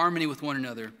live in harmony with one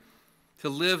another, to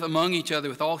live among each other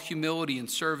with all humility and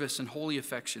service and holy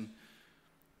affection.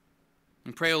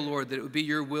 And pray, O Lord, that it would be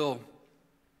your will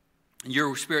and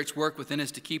your Spirit's work within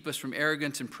us to keep us from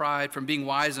arrogance and pride, from being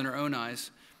wise in our own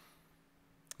eyes,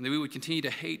 and that we would continue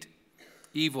to hate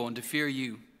evil and to fear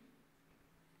you.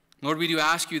 Lord, we do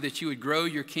ask you that you would grow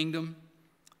your kingdom,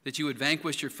 that you would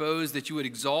vanquish your foes, that you would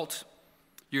exalt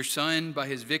your Son by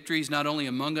his victories, not only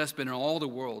among us, but in all the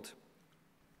world,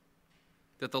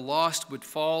 that the lost would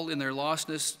fall in their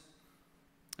lostness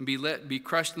and be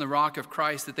crushed in the rock of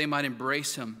Christ, that they might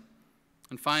embrace him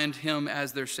and find him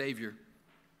as their Savior.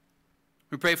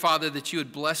 We pray, Father, that you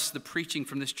would bless the preaching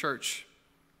from this church,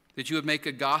 that you would make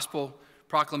a gospel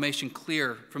proclamation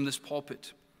clear from this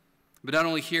pulpit, but not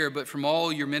only here, but from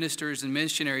all your ministers and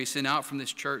missionaries sent out from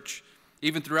this church,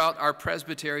 even throughout our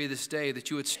presbytery this day,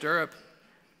 that you would stir up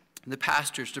the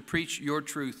pastors to preach your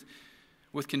truth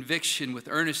with conviction, with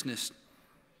earnestness,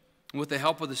 and with the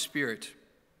help of the Spirit.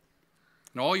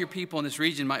 And all your people in this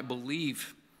region might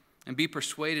believe and be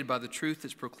persuaded by the truth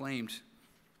that's proclaimed.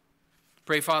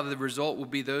 Pray, Father, the result will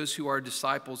be those who are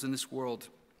disciples in this world,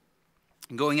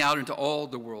 and going out into all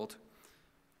the world.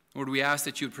 Lord, we ask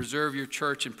that you would preserve your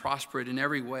church and prosper it in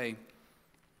every way.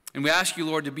 And we ask you,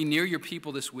 Lord, to be near your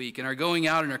people this week, and our going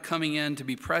out and our coming in, to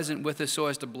be present with us so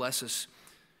as to bless us.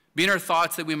 Be in our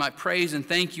thoughts that we might praise and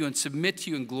thank you and submit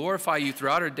to you and glorify you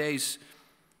throughout our days.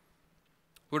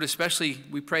 Lord, especially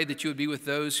we pray that you would be with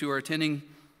those who are attending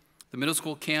the middle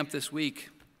school camp this week,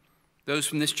 those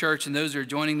from this church and those who are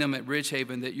joining them at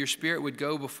Bridgehaven, that your Spirit would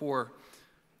go before.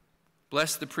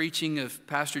 Bless the preaching of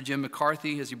Pastor Jim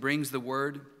McCarthy as he brings the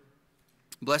word.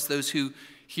 Bless those who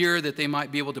hear, that they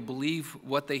might be able to believe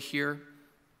what they hear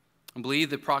and believe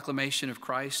the proclamation of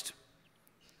Christ.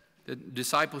 That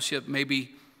discipleship may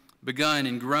be begun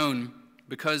and grown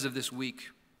because of this week.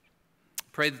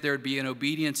 Pray that there would be an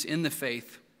obedience in the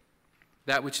faith,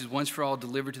 that which is once for all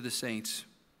delivered to the saints.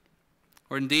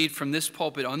 Or indeed, from this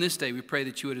pulpit on this day, we pray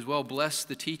that you would as well bless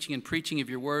the teaching and preaching of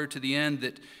your word to the end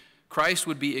that Christ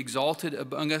would be exalted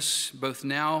among us both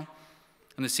now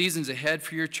and the seasons ahead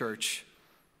for your church.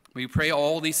 We pray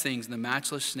all these things in the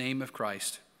matchless name of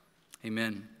Christ.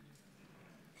 Amen.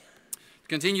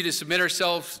 Continue to submit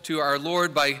ourselves to our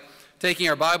Lord by taking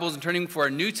our Bibles and turning for our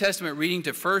New Testament reading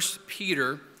to 1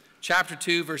 Peter chapter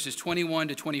 2, verses 21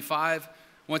 to 25.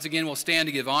 Once again, we'll stand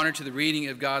to give honor to the reading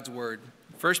of God's word.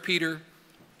 1 Peter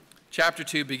chapter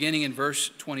 2, beginning in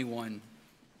verse 21.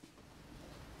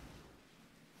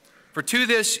 For to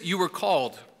this you were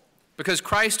called, because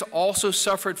Christ also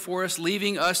suffered for us,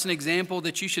 leaving us an example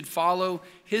that you should follow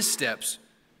his steps,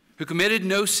 who committed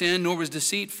no sin, nor was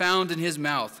deceit found in his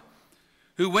mouth,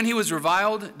 who when he was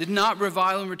reviled, did not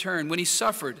revile in return. When he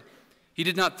suffered, he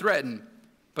did not threaten,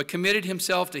 but committed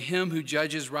himself to him who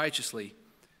judges righteously,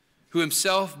 who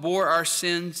himself bore our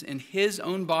sins in his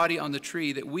own body on the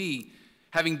tree, that we,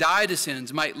 having died to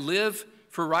sins, might live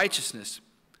for righteousness,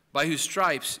 by whose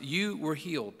stripes you were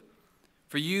healed.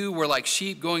 For you were like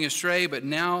sheep going astray, but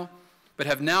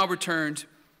have now returned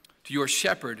to your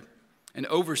shepherd and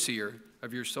overseer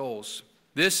of your souls.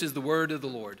 This is the word of the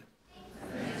Lord.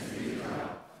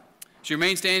 As you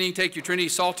remain standing, take your Trinity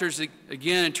Psalters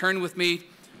again and turn with me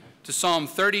to Psalm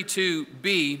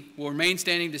 32b. We'll remain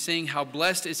standing to sing, How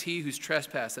Blessed is He Who's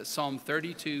Trespassed. That's Psalm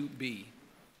 32b.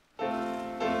 Amen.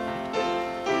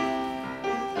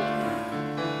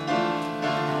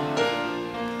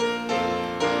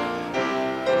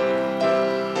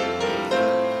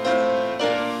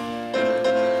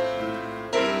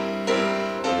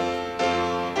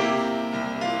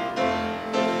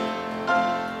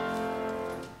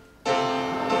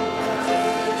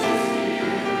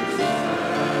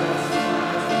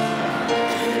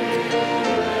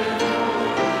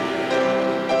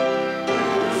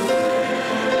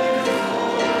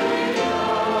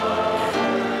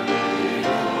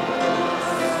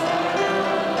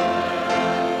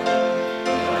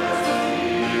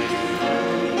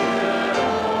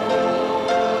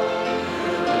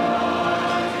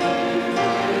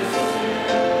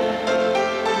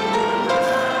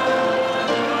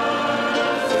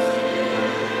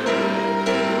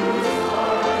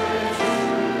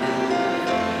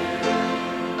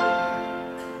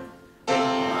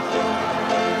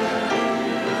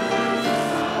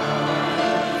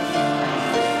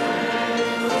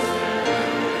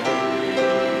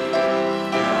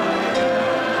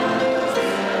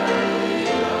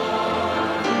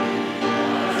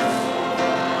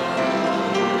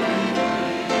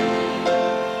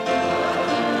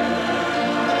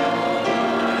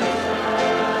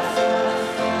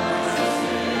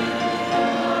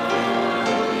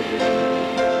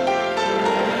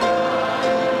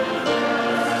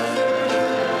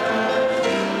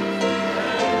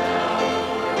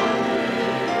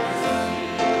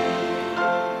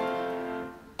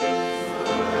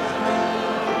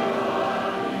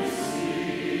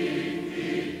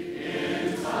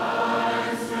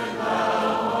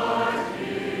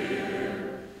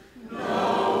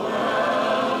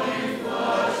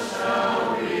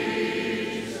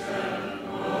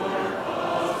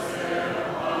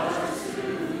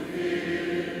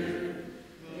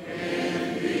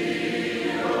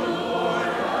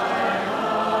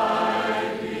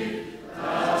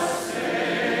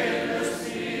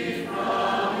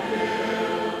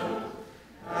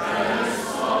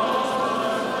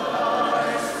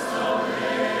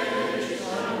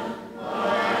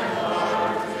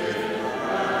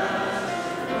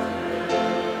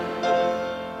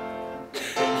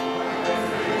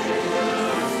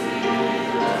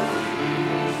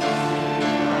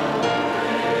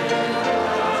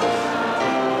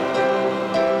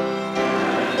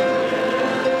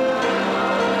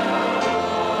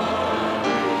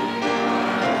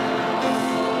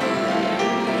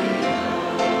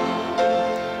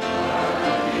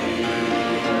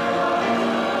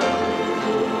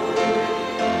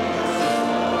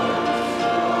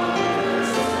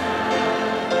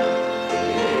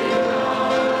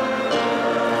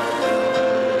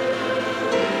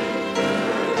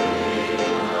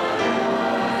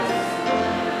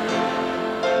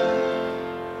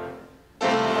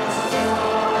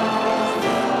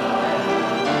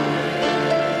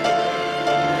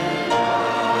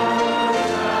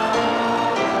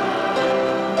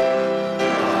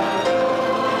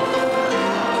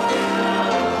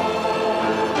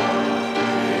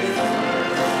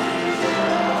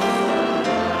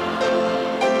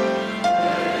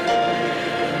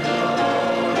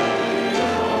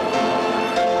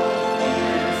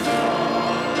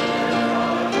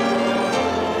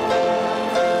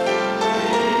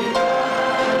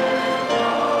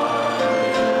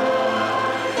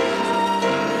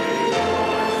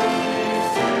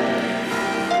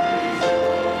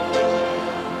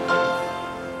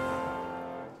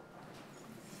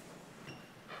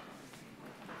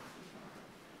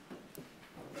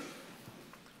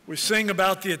 We sing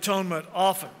about the atonement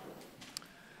often,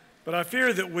 but I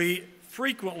fear that we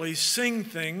frequently sing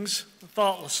things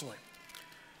thoughtlessly.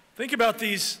 Think about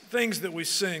these things that we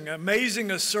sing, amazing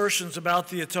assertions about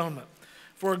the atonement.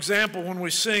 For example, when we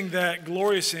sing that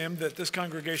glorious hymn that this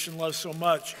congregation loves so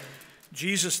much,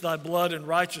 Jesus, thy blood and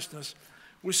righteousness,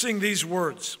 we sing these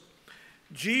words: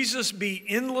 Jesus, be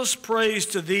endless praise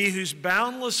to thee, whose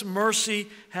boundless mercy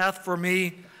hath for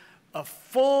me a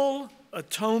full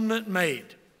atonement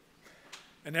made,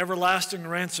 an everlasting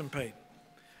ransom paid.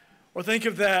 Or think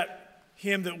of that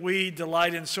hymn that we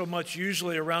delight in so much,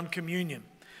 usually around communion,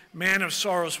 Man of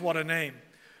Sorrows, What a Name.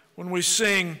 When we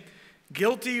sing,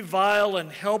 guilty, vile,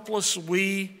 and helpless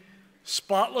we,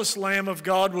 spotless Lamb of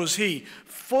God was he.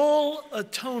 Full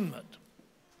atonement.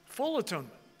 Full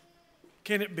atonement.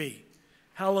 Can it be?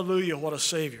 Hallelujah, what a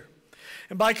Savior.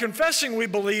 And by confessing we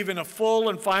believe in a full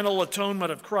and final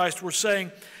atonement of Christ, we're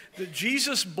saying that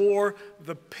Jesus bore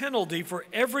the penalty for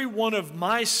every one of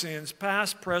my sins,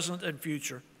 past, present, and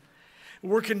future.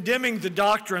 We're condemning the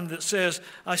doctrine that says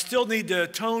I still need to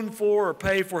atone for or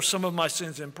pay for some of my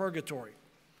sins in purgatory.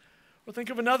 Or think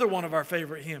of another one of our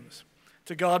favorite hymns,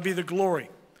 To God Be the Glory.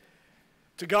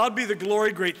 To God be the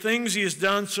glory, great things he has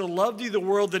done, so loved he the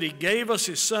world that he gave us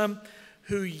his Son,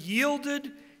 who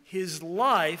yielded his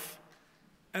life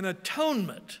an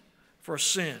atonement for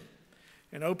sin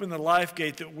and opened the life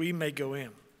gate that we may go in.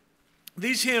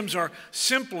 These hymns are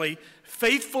simply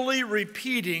faithfully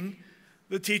repeating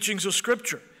the teachings of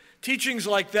Scripture. Teachings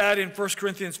like that in 1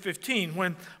 Corinthians 15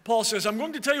 when Paul says, I'm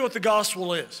going to tell you what the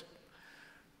gospel is.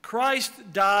 Christ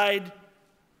died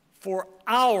for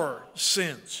our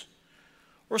sins.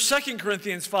 Or 2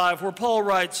 Corinthians 5 where Paul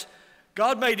writes,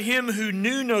 God made him who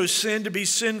knew no sin to be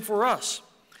sin for us.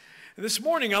 And this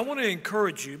morning I want to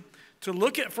encourage you to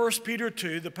look at 1 Peter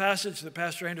 2, the passage that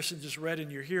Pastor Anderson just read in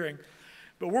your hearing.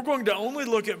 But we're going to only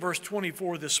look at verse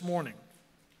 24 this morning.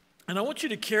 And I want you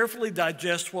to carefully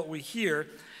digest what we hear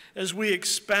as we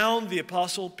expound the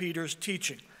Apostle Peter's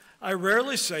teaching. I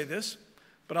rarely say this,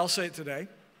 but I'll say it today.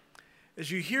 As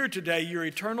you hear today, your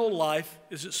eternal life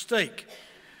is at stake.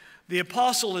 The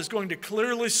apostle is going to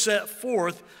clearly set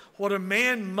forth what a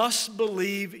man must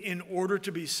believe in order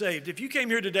to be saved. If you came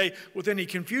here today with any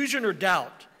confusion or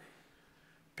doubt,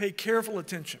 pay careful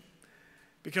attention,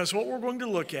 because what we're going to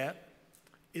look at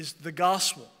is the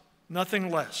gospel, nothing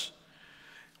less.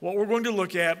 What we're going to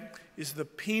look at is the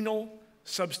penal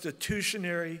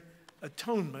substitutionary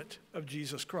atonement of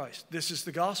Jesus Christ. This is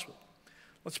the gospel.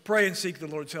 Let's pray and seek the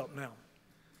Lord's help now.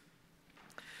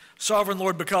 Sovereign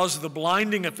Lord, because of the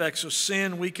blinding effects of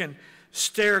sin, we can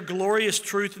stare glorious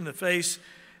truth in the face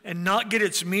and not get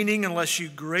its meaning unless you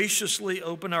graciously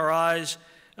open our eyes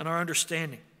and our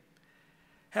understanding.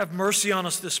 Have mercy on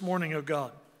us this morning, O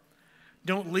God.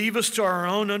 Don't leave us to our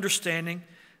own understanding,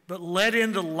 but let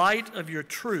in the light of your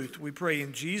truth, we pray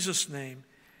in Jesus' name,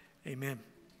 amen.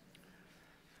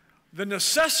 The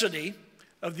necessity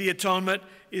of the atonement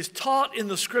is taught in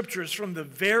the Scriptures from the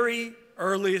very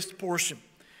earliest portion.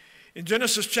 In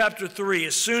Genesis chapter 3,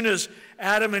 as soon as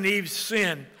Adam and Eve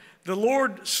sin, the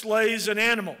Lord slays an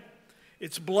animal.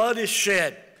 Its blood is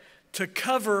shed to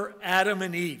cover Adam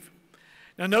and Eve.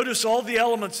 Now notice all the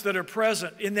elements that are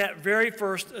present in that very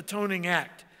first atoning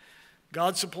act.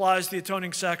 God supplies the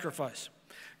atoning sacrifice.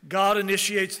 God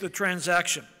initiates the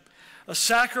transaction. A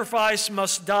sacrifice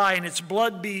must die and its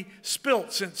blood be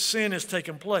spilt since sin has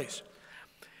taken place.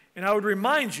 And I would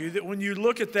remind you that when you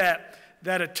look at that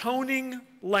atoning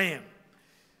lamb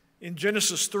in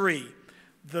Genesis 3,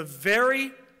 the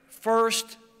very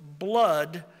first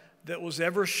blood that was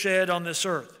ever shed on this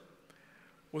earth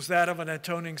was that of an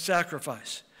atoning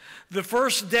sacrifice. The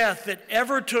first death that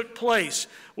ever took place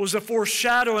was a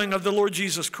foreshadowing of the Lord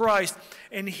Jesus Christ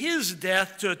and his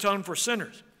death to atone for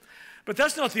sinners. But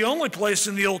that's not the only place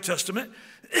in the Old Testament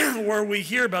where we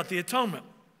hear about the atonement.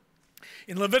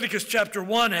 In Leviticus chapter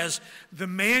 1, as the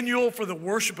manual for the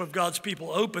worship of God's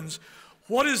people opens,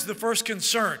 what is the first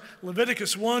concern?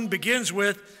 Leviticus 1 begins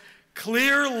with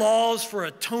clear laws for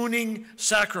atoning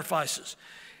sacrifices.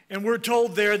 And we're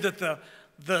told there that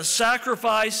the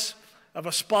sacrifice of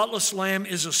a spotless lamb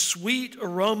is a sweet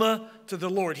aroma to the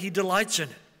Lord. He delights in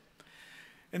it.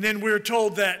 And then we're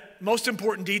told that most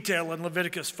important detail in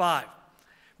Leviticus 5.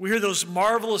 We hear those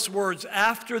marvelous words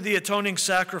after the atoning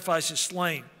sacrifice is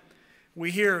slain.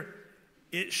 We hear,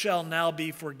 it shall now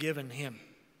be forgiven him.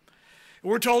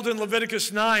 We're told in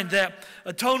Leviticus 9 that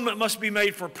atonement must be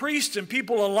made for priests and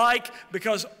people alike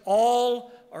because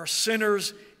all are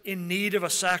sinners in need of a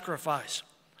sacrifice.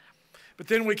 But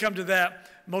then we come to that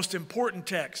most important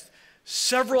text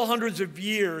several hundreds of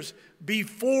years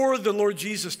before the Lord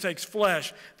Jesus takes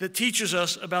flesh, that teaches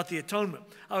us about the atonement.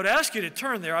 I would ask you to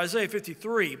turn there, Isaiah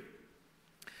 53,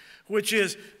 which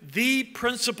is the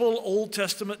principal Old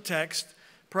Testament text,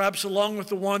 perhaps along with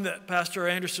the one that Pastor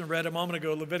Anderson read a moment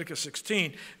ago, Leviticus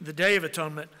 16, the Day of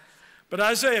Atonement. But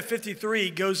Isaiah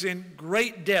 53 goes in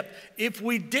great depth. If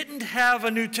we didn't have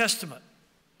a New Testament,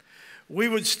 we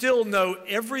would still know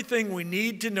everything we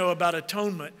need to know about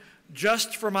atonement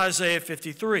just from Isaiah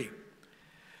 53.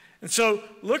 And so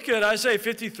look at Isaiah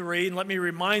 53, and let me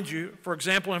remind you, for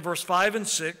example, in verse 5 and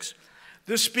 6,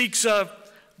 this speaks of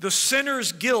the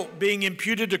sinner's guilt being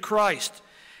imputed to Christ,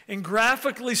 and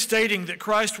graphically stating that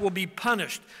Christ will be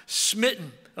punished,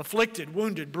 smitten, afflicted,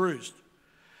 wounded, bruised.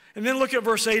 And then look at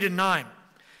verse 8 and 9. It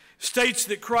states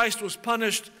that Christ was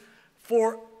punished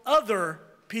for other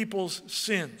people's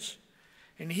sins,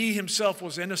 and he himself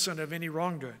was innocent of any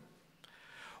wrongdoing.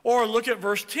 Or look at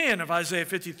verse 10 of Isaiah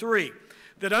 53,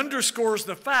 that underscores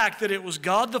the fact that it was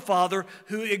God the Father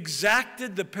who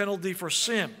exacted the penalty for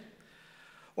sin.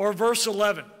 Or verse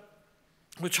 11,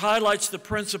 which highlights the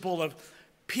principle of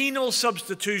penal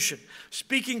substitution,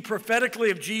 speaking prophetically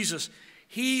of Jesus,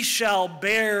 he shall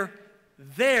bear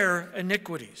their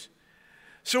iniquities.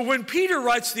 So when Peter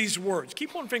writes these words,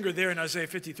 keep one finger there in Isaiah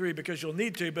 53 because you'll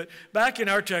need to, but back in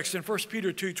our text in 1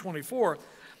 Peter 2:24,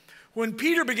 when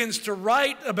Peter begins to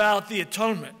write about the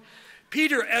atonement,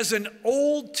 Peter, as an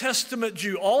Old Testament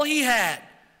Jew, all he had,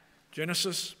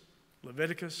 Genesis,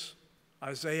 Leviticus,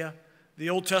 Isaiah, the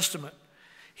Old Testament,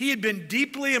 he had been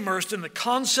deeply immersed in the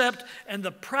concept and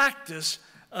the practice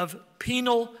of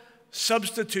penal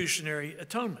substitutionary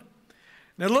atonement.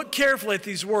 Now look carefully at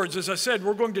these words. As I said,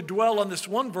 we're going to dwell on this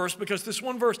one verse because this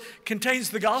one verse contains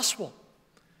the gospel,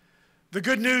 the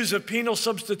good news of penal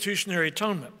substitutionary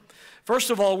atonement.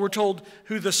 First of all, we're told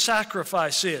who the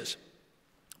sacrifice is.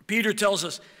 Peter tells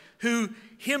us who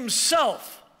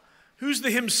himself, who's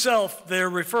the himself they're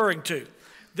referring to.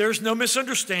 There's no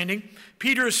misunderstanding.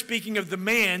 Peter is speaking of the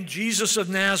man, Jesus of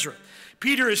Nazareth.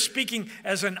 Peter is speaking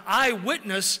as an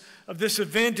eyewitness of this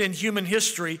event in human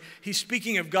history. He's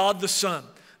speaking of God the Son,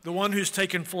 the one who's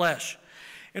taken flesh.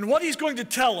 And what he's going to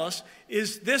tell us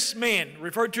is this man,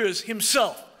 referred to as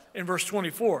himself in verse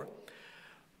 24,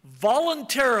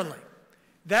 voluntarily,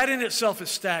 that in itself is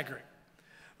staggering,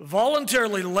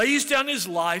 voluntarily lays down his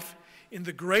life in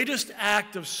the greatest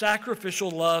act of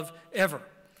sacrificial love ever.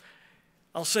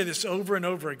 I'll say this over and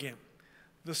over again.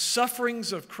 The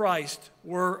sufferings of Christ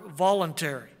were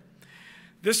voluntary.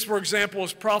 This, for example,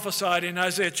 is prophesied in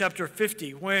Isaiah chapter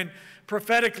 50 when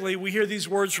prophetically we hear these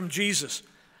words from Jesus.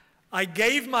 I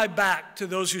gave my back to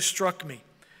those who struck me.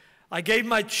 I gave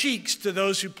my cheeks to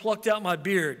those who plucked out my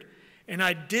beard, and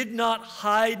I did not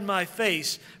hide my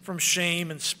face from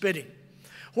shame and spitting.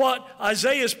 What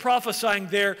Isaiah is prophesying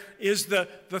there is the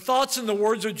thoughts and the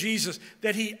words of Jesus,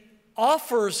 that he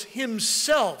offers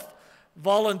himself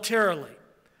voluntarily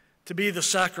to be the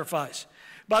sacrifice.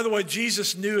 By the way,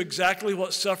 Jesus knew exactly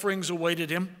what sufferings awaited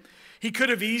him. He could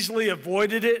have easily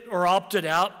avoided it or opted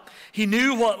out. He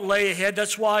knew what lay ahead.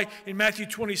 That's why in Matthew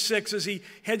 26, as he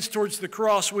heads towards the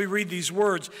cross, we read these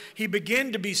words. He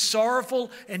began to be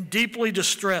sorrowful and deeply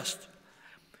distressed.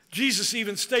 Jesus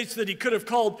even states that he could have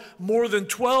called more than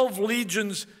 12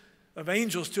 legions of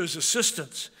angels to his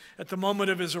assistance at the moment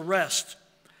of his arrest.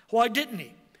 Why didn't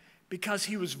he? Because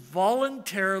he was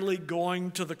voluntarily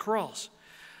going to the cross.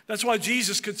 That's why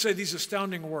Jesus could say these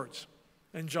astounding words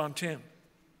in John 10.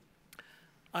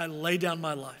 I lay down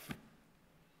my life.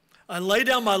 I lay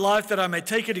down my life that I may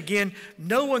take it again.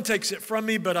 No one takes it from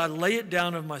me, but I lay it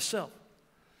down of myself.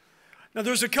 Now,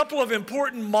 there's a couple of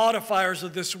important modifiers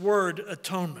of this word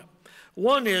atonement.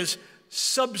 One is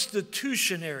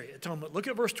substitutionary atonement. Look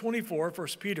at verse 24, 1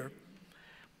 Peter,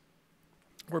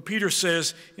 where Peter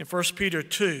says in 1 Peter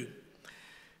 2,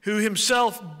 who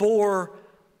himself bore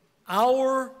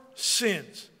our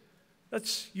sins.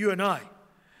 That's you and I.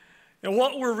 And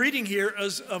what we're reading here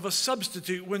is of a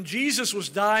substitute. When Jesus was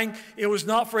dying, it was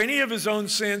not for any of his own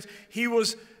sins. He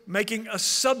was making a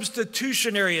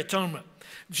substitutionary atonement.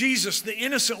 Jesus, the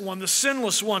innocent one, the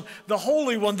sinless one, the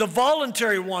holy one, the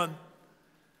voluntary one,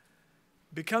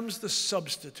 becomes the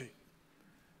substitute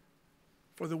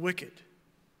for the wicked,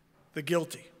 the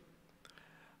guilty.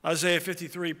 Isaiah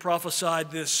 53 prophesied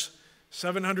this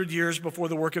 700 years before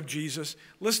the work of Jesus.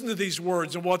 Listen to these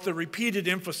words and what the repeated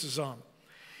emphasis on.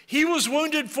 He was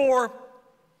wounded for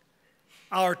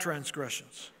our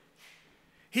transgressions.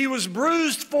 He was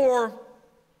bruised for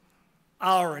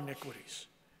our iniquities.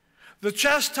 The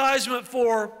chastisement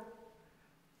for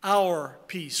our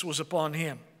peace was upon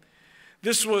him.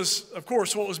 This was, of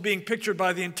course, what was being pictured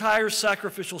by the entire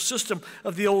sacrificial system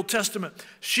of the Old Testament.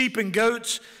 Sheep and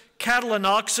goats, cattle and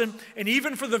oxen, and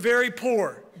even for the very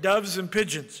poor, doves and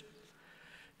pigeons.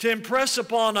 To impress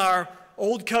upon our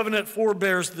Old Covenant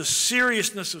forebears the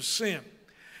seriousness of sin,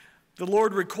 the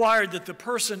Lord required that the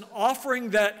person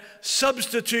offering that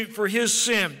substitute for his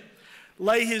sin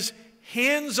lay his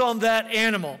hands on that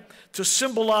animal to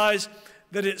symbolize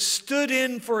that it stood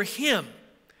in for him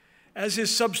as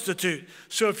his substitute.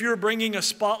 So if you're bringing a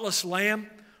spotless lamb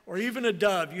or even a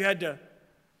dove, you had to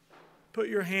put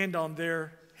your hand on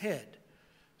their head,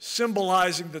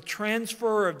 symbolizing the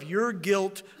transfer of your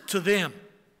guilt to them.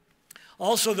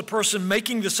 Also, the person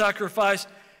making the sacrifice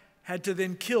had to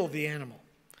then kill the animal,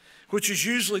 which is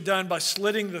usually done by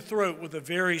slitting the throat with a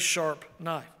very sharp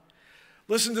knife.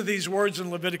 Listen to these words in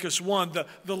Leviticus 1,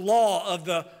 the law of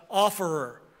the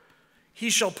offerer. He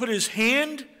shall put his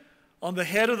hand on the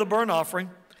head of the burnt offering.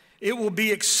 It will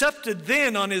be accepted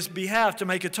then on his behalf to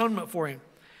make atonement for him.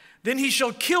 Then he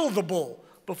shall kill the bull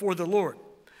before the Lord.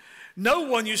 No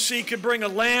one, you see, could bring a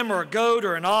lamb or a goat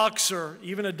or an ox or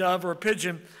even a dove or a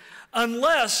pigeon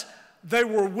unless they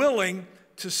were willing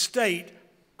to state,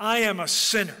 I am a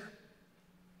sinner.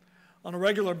 On a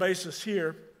regular basis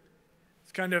here,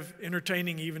 it's kind of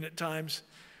entertaining even at times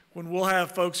when we'll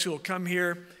have folks who will come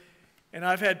here, and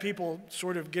I've had people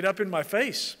sort of get up in my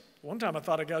face. One time I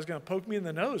thought a guy was going to poke me in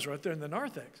the nose right there in the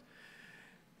narthex.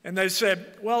 And they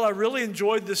said, well, I really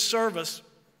enjoyed this service,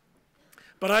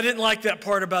 but I didn't like that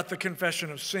part about the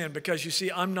confession of sin because, you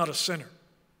see, I'm not a sinner.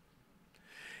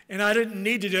 And I didn't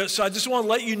need to do it, so I just want to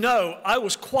let you know I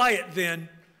was quiet then.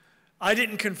 I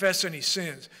didn't confess any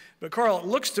sins. But Carl, it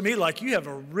looks to me like you have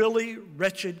a really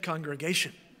wretched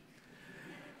congregation.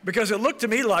 Because it looked to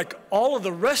me like all of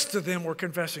the rest of them were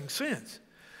confessing sins.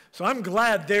 So I'm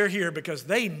glad they're here because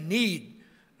they need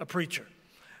a preacher.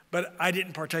 But I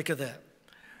didn't partake of that.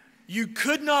 You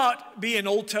could not be an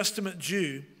Old Testament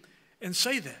Jew and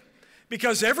say that.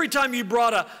 Because every time you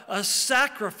brought a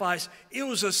sacrifice, it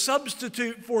was a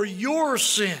substitute for your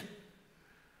sin.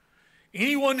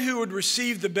 Anyone who would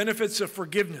receive the benefits of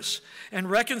forgiveness and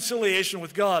reconciliation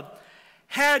with God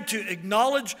had to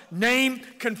acknowledge, name,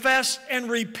 confess,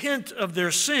 and repent of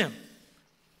their sin.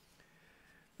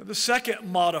 The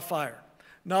second modifier,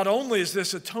 not only is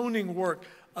this atoning work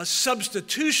a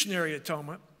substitutionary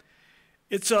atonement,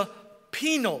 it's a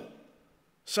penal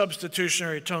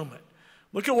substitutionary atonement.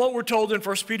 Look at what we're told in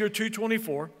 1 Peter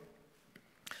 2:24.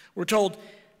 We're told,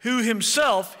 who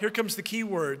himself, here comes the key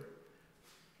word,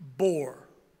 bore,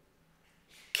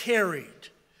 carried,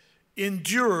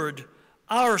 endured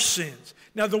our sins.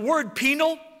 Now the word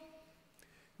penal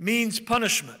means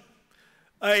punishment.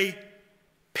 A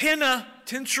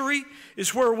penitentiary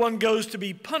is where one goes to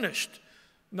be punished,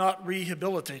 not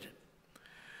rehabilitated.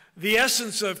 The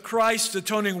essence of Christ's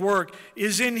atoning work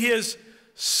is in his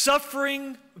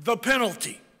suffering the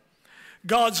penalty.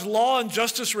 God's law and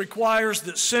justice requires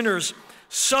that sinners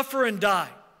suffer and die.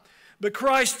 But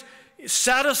Christ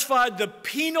satisfied the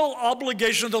penal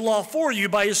obligation of the law for you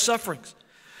by his sufferings.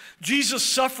 Jesus'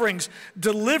 sufferings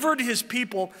delivered his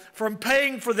people from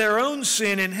paying for their own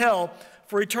sin in hell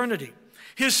for eternity.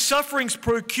 His sufferings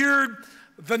procured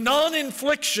the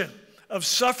non-infliction of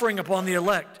suffering upon the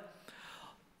elect.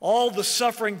 All the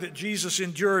suffering that Jesus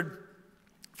endured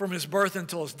from his birth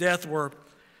until his death were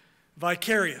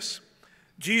vicarious.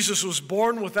 Jesus was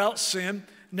born without sin,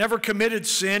 never committed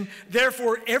sin.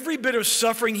 Therefore, every bit of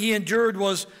suffering he endured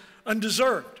was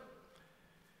undeserved.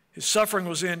 His suffering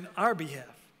was in our behalf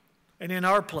and in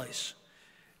our place.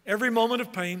 Every moment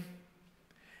of pain,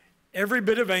 every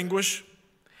bit of anguish,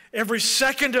 every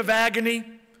second of agony,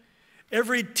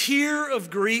 every tear of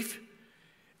grief,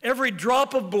 every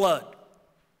drop of blood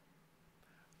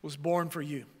was born for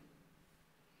you.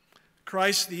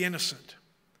 Christ the innocent,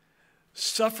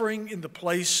 suffering in the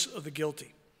place of the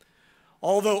guilty.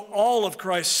 Although all of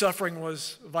Christ's suffering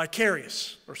was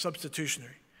vicarious or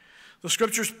substitutionary, the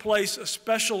scriptures place a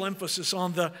special emphasis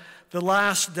on the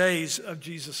last days of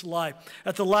Jesus' life.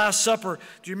 At the Last Supper,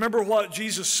 do you remember what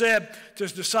Jesus said to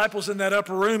his disciples in that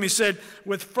upper room? He said,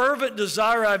 with fervent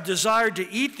desire I've desired to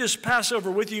eat this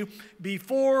Passover with you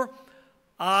before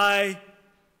I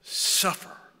suffer.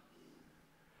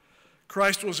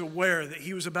 Christ was aware that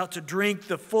he was about to drink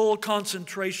the full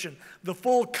concentration, the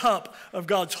full cup of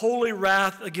God's holy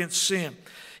wrath against sin.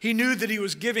 He knew that he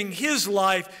was giving his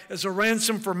life as a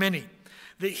ransom for many,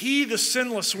 that he, the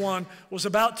sinless one, was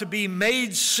about to be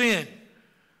made sin,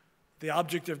 the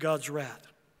object of God's wrath.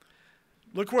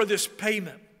 Look where this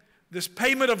payment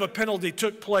of a penalty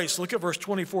took place. Look at verse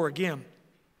 24 again.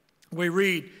 We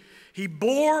read, he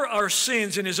bore our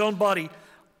sins in his own body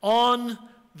on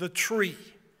the tree.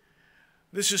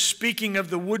 This is speaking of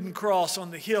the wooden cross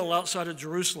on the hill outside of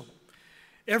Jerusalem.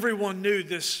 Everyone knew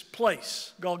this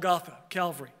place, Golgotha,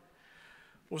 Calvary,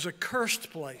 was a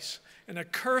cursed place, an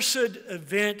accursed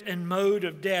event and mode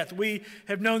of death. We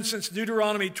have known since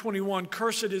Deuteronomy 21,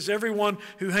 cursed is everyone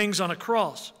who hangs on a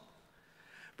cross.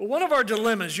 But one of our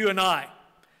dilemmas, you and I,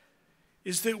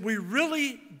 is that we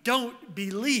really don't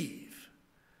believe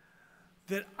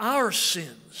that our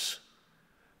sins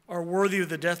are worthy of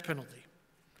the death penalty.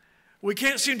 We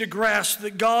can't seem to grasp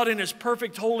that God in His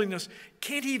perfect holiness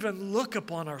can't even look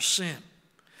upon our sin.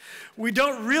 We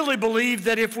don't really believe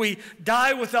that if we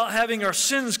die without having our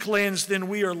sins cleansed, then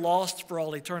we are lost for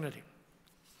all eternity.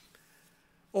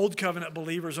 Old covenant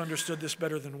believers understood this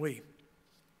better than we.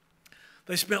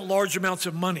 They spent large amounts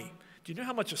of money. Do you know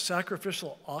how much a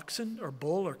sacrificial oxen or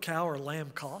bull or cow or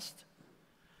lamb cost?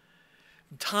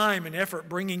 Time and effort,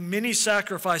 bringing many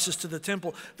sacrifices to the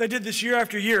temple. They did this year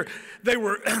after year. They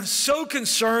were so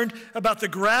concerned about the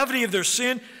gravity of their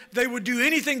sin, they would do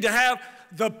anything to have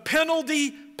the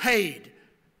penalty paid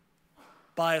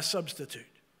by a substitute.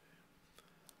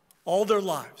 All their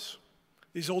lives,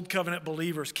 these old covenant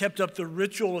believers kept up the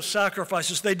ritual of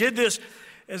sacrifices. They did this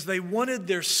as they wanted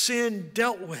their sin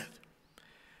dealt with.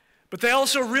 But they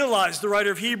also realized, the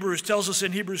writer of Hebrews tells us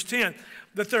in Hebrews 10,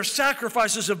 that their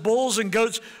sacrifices of bulls and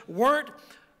goats weren't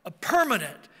a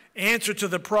permanent answer to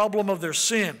the problem of their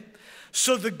sin.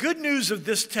 So the good news of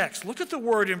this text, look at the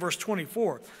word in verse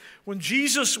 24. When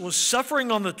Jesus was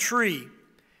suffering on the tree,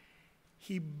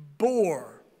 He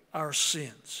bore our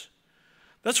sins.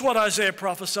 That's what Isaiah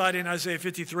prophesied in Isaiah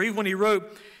 53 when he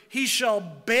wrote, He shall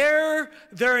bear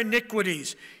their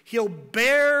iniquities. He'll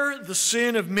bear the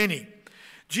sin of many.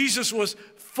 Jesus was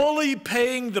fully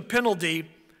paying the penalty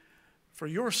for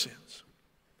your sins,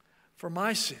 for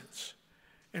my sins,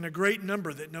 and a great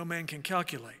number that no man can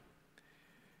calculate.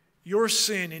 Your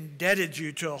sin indebted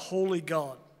you to a holy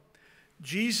God.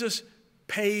 Jesus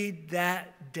paid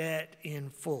that debt in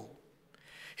full.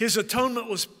 His atonement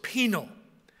was penal.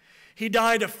 He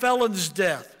died a felon's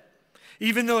death.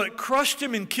 Even though it crushed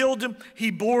him and killed him,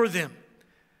 He bore them.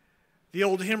 The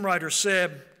old hymn writer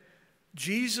said,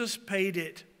 Jesus paid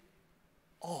it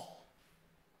all.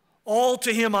 All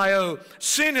to Him I owe.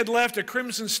 Sin had left a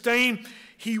crimson stain.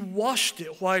 He washed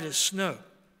it white as snow.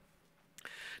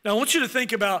 Now, I want you to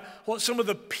think about what some of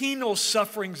the penal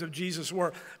sufferings of Jesus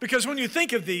were. Because when you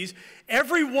think of these,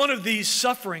 every one of these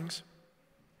sufferings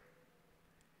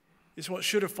is what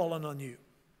should have fallen on you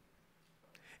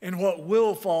and what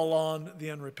will fall on the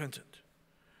unrepentant.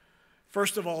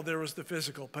 First of all, there was the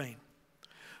physical pain.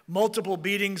 Multiple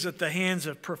beatings at the hands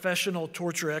of professional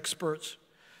torture experts.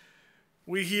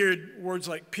 We hear words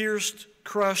like pierced,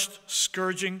 crushed,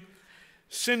 scourging,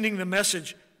 sending the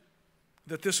message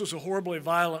that this was a horribly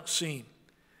violent scene.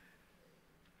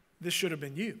 This should have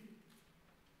been you,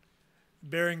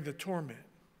 bearing the torment.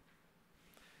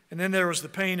 And then there was the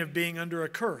pain of being under a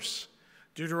curse.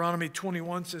 Deuteronomy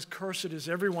 21 says, cursed is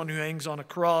everyone who hangs on a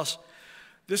cross.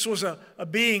 This was a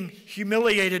being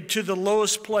humiliated to the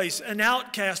lowest place, an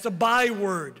outcast, a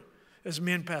byword as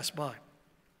men passed by.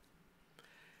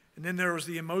 And then there was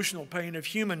the emotional pain of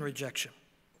human rejection.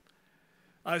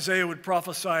 Isaiah would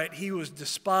prophesy it. He was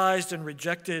despised and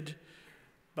rejected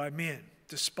by men.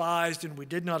 Despised, and we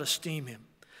did not esteem Him.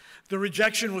 The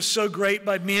rejection was so great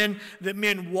by men that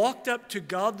men walked up to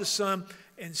God the Son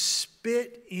and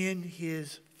spit in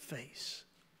His face.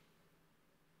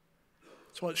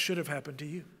 That's what should have happened to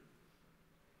you,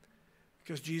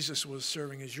 because Jesus was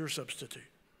serving as your substitute.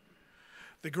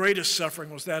 The greatest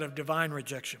suffering was that of divine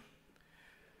rejection.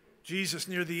 Jesus,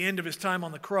 near the end of His time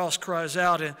on the cross, cries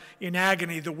out in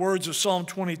agony the words of Psalm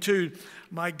 22,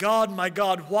 my God,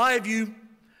 why have you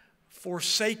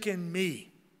forsaken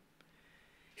me?"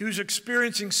 He was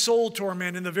experiencing soul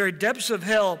torment in the very depths of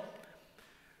hell,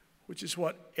 which is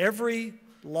what every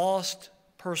lost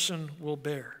person will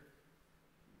bear.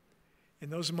 In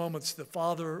those moments, the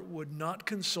Father would not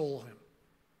console him.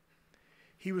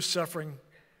 He was suffering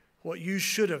what you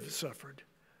should have suffered,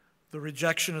 the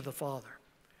rejection of the Father.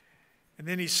 And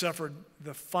then He suffered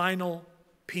the final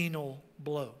penal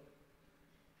blow,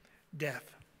 death.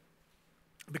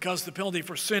 Because the penalty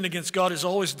for sin against God is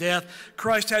always death,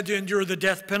 Christ had to endure the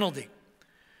death penalty.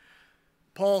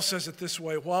 Paul says it this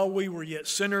way, while we were yet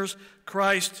sinners,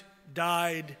 Christ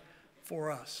died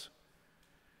for us.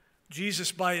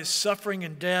 Jesus, by His suffering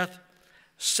and death,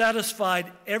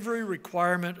 satisfied every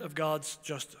requirement of God's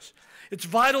justice. It's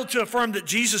vital to affirm that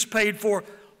Jesus paid for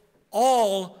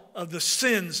all of the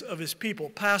sins of His people,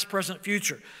 past, present,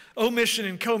 future, omission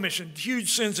and commission,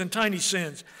 huge sins and tiny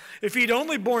sins. If He'd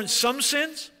only borne some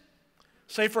sins,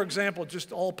 say for example,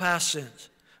 just all past sins,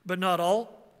 but not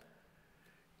all,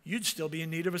 you'd still be in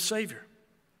need of a Savior.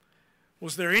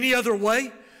 Was there any other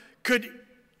way? Could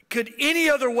any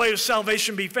other way of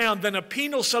salvation be found than a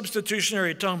penal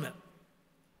substitutionary atonement?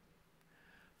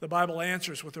 The Bible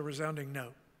answers with a resounding no.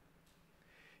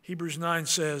 Hebrews 9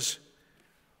 says,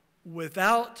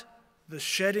 without the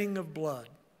shedding of blood,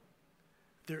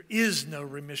 there is no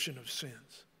remission of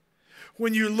sins.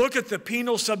 When you look at the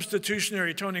penal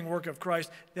substitutionary atoning work of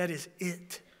Christ, that is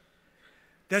it.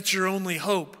 That's your only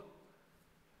hope.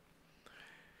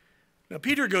 Now,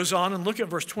 Peter goes on and look at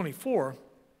verse 24.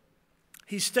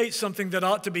 He states something that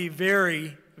ought to be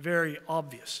very, very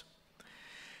obvious.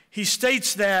 He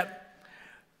states that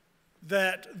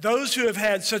those who have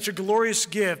had such a glorious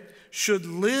gift should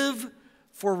live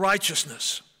for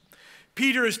righteousness.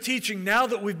 Peter is teaching now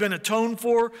that we've been atoned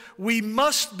for, we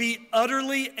must be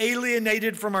utterly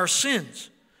alienated from our sins.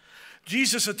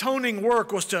 Jesus' atoning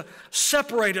work was to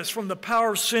separate us from the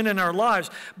power of sin in our lives.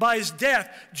 By his death,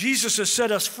 Jesus has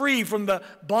set us free from the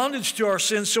bondage to our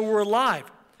sins, so we're alive.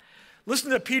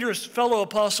 Listen to Peter's fellow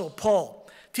apostle Paul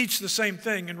teach the same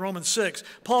thing in Romans 6.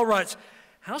 Paul writes,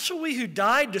 how shall we who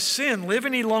died to sin live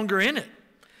any longer in it?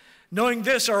 Knowing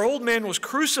this, our old man was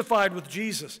crucified with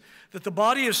Jesus, that the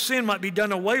body of sin might be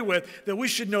done away with, that we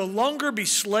should no longer be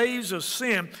slaves of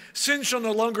sin. Sin shall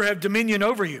no longer have dominion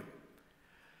over you.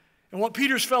 And what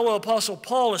Peter's fellow apostle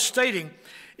Paul is stating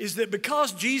is that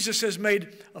because Jesus has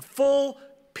made a full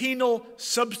penal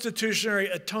substitutionary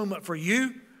atonement for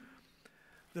you,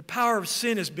 the power of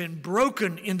sin has been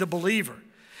broken in the believer.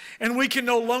 And we can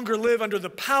no longer live under the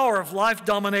power of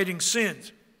life-dominating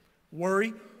sins.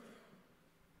 Worry,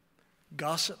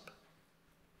 gossip,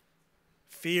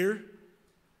 fear,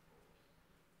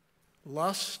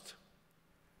 lust,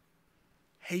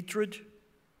 hatred,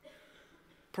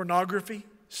 pornography,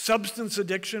 substance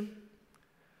addiction.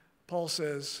 Paul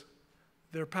says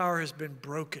their power has been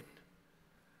broken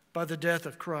by the death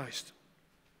of Christ.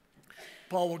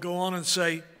 Paul will go on and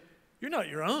say, you're not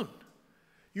your own.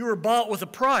 You were bought with a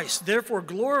price. Therefore,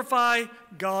 glorify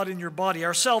God in your body.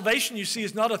 Our salvation, you see,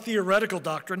 is not a theoretical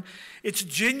doctrine. It's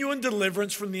genuine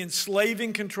deliverance from the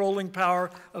enslaving, controlling power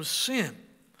of sin.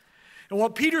 And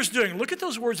what Peter's doing, look at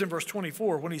those words in verse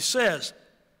 24 when he says,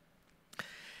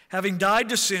 having died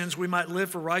to sins, we might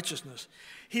live for righteousness.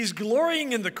 He's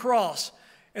glorying in the cross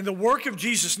and the work of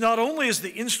Jesus, not only as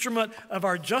the instrument of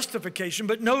our justification,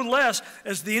 but no less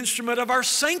as the instrument of our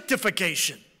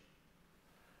sanctification.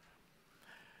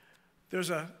 There's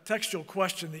a textual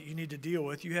question that you need to deal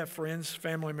with. You have friends,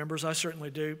 family members, I certainly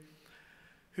do,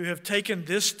 who have taken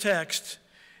this text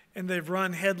and they've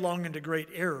run headlong into great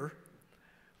error.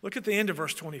 Look at the end of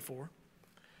verse 24.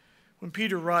 When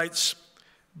Peter writes,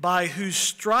 by whose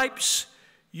stripes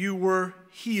you were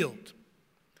healed.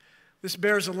 This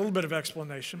bears a little bit of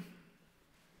explanation.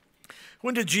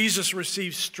 When did Jesus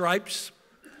receive stripes?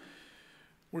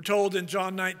 We're told in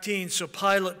John 19, so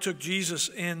Pilate took Jesus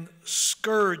and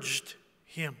scourged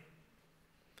him.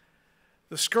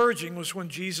 The scourging was when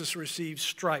Jesus received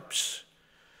stripes.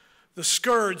 The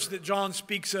scourge that John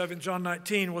speaks of in John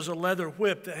 19 was a leather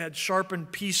whip that had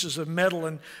sharpened pieces of metal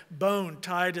and bone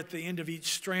tied at the end of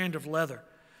each strand of leather.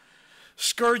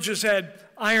 Scourges had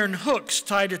iron hooks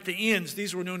tied at the ends.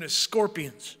 These were known as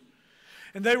scorpions.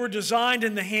 And they were designed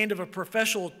in the hand of a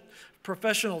professional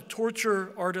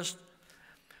torture artist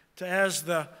to, as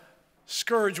the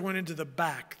scourge went into the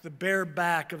back, the bare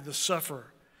back of the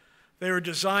sufferer, they were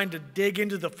designed to dig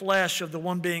into the flesh of the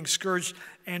one being scourged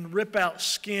and rip out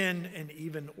skin and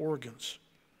even organs.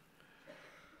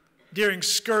 During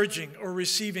scourging or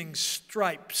receiving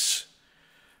stripes,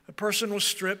 a person was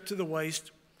stripped to the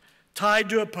waist, tied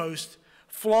to a post,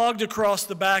 flogged across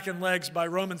the back and legs by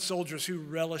Roman soldiers who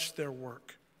relished their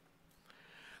work.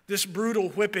 This brutal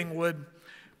whipping would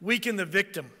weaken the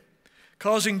victim,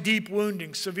 causing deep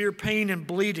wounding, severe pain and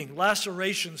bleeding,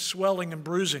 lacerations, swelling, and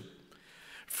bruising.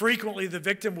 Frequently, the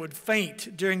victim would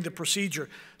faint during the procedure.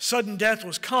 Sudden death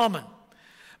was common.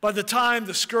 By the time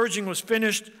the scourging was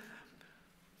finished,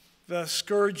 the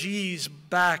scourgee's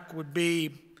back would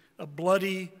be a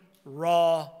bloody,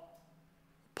 raw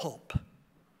pulp.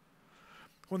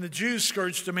 When the Jews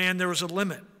scourged a man, there was a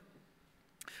limit.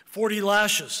 40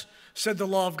 lashes, said the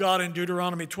law of God in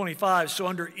Deuteronomy 25. So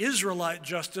under Israelite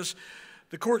justice,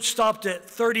 the court stopped at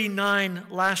 39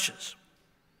 lashes.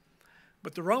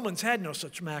 But the Romans had no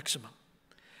such maximum.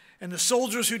 And the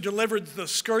soldiers who delivered the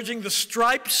scourging, the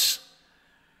stripes,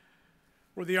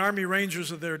 were the army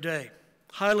rangers of their day,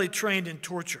 highly trained in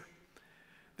torture.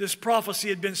 This prophecy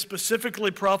had been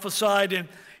specifically prophesied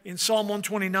in Psalm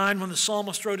 129 when the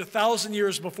psalmist wrote 1,000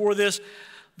 years before this,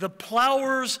 the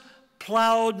plower's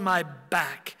plowed my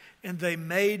back, and they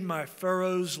made my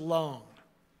furrows long.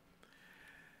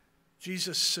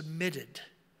 Jesus submitted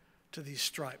to these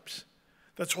stripes.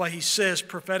 That's why he says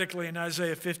prophetically in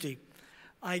Isaiah 50,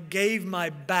 I gave my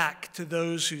back to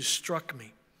those who struck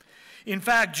me. In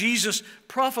fact, Jesus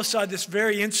prophesied this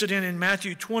very incident in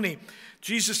Matthew 20.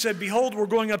 Jesus said, behold, we're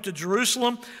going up to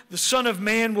Jerusalem. The Son of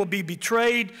Man will be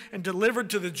betrayed and delivered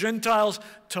to the Gentiles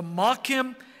to mock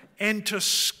him and to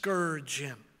scourge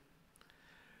him.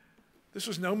 This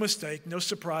was no mistake, no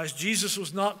surprise. Jesus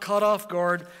was not caught off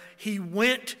guard. He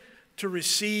went to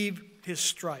receive his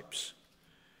stripes.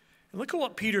 And look at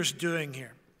what Peter's doing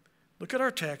here. Look at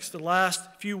our text, the last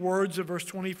few words of verse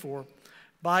 24.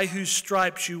 By whose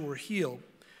stripes you were healed.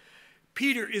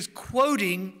 Peter is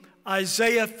quoting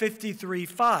Isaiah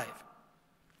 53:5.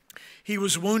 He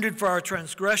was wounded for our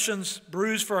transgressions,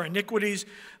 bruised for our iniquities.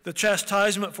 The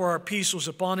chastisement for our peace was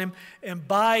upon him, and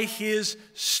by his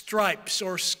stripes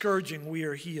or scourging we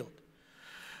are healed.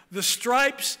 The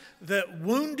stripes that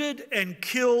wounded and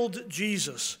killed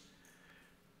Jesus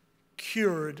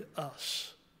cured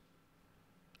us.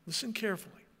 Listen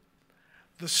carefully.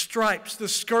 The stripes, the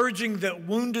scourging that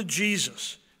wounded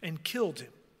Jesus and killed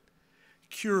him,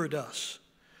 cured us.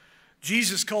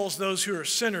 Jesus calls those who are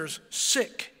sinners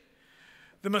sick.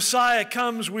 The Messiah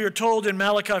comes, we are told in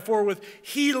Malachi 4, with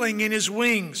healing in his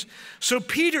wings. So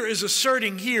Peter is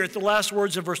asserting here at the last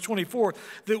words of verse 24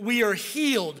 that we are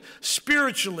healed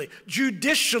spiritually,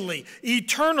 judicially,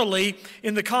 eternally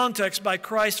in the context by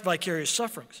Christ's vicarious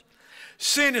sufferings.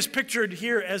 Sin is pictured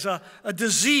here as a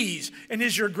disease and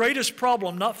is your greatest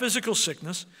problem, not physical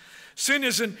sickness. Sin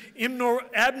is an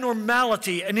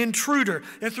abnormality, an intruder.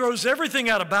 It throws everything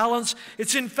out of balance.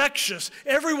 It's infectious.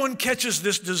 Everyone catches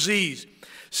this disease.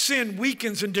 Sin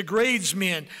weakens and degrades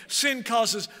men. Sin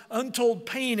causes untold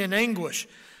pain and anguish.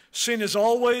 Sin is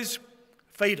always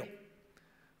fatal.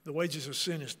 The wages of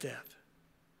sin is death.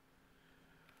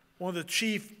 One of the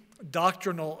chief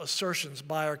doctrinal assertions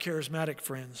by our charismatic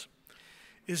friends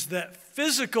is that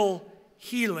physical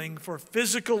healing for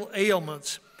physical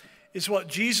ailments is what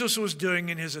Jesus was doing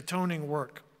in his atoning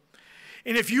work.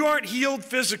 And if you aren't healed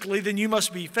physically, then you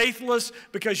must be faithless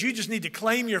because you just need to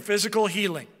claim your physical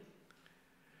healing.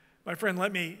 My friend,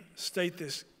 let me state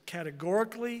this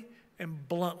categorically and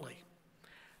bluntly.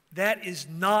 That is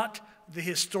not the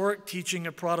historic teaching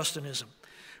of Protestantism,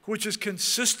 which has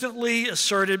consistently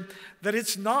asserted that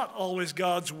it's not always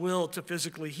God's will to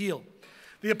physically heal.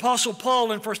 The Apostle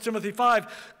Paul in 1 Timothy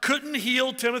 5 couldn't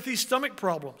heal Timothy's stomach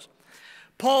problems.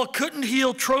 Paul couldn't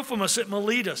heal Trophimus at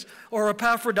Miletus or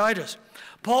Epaphroditus.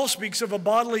 Paul speaks of a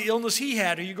bodily illness he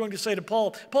had. Are you going to say to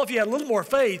Paul, Paul, if you had a little more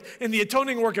faith in the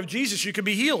atoning work of Jesus, you could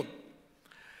be healed?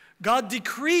 God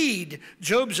decreed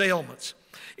Job's ailments.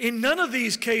 In none of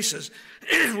these cases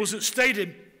was it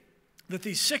stated that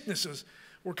these sicknesses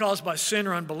were caused by sin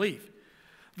or unbelief.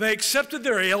 They accepted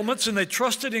their ailments and they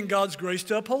trusted in God's grace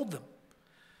to uphold them.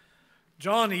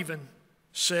 John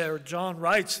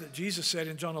writes that Jesus said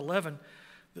in John 11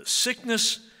 that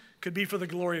sickness could be for the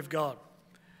glory of God.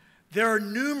 There are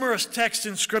numerous texts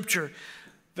in Scripture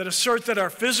that assert that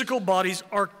our physical bodies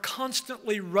are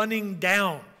constantly running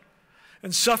down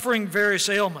and suffering various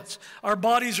ailments. Our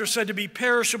bodies are said to be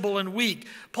perishable and weak.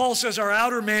 Paul says our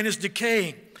outer man is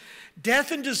decaying.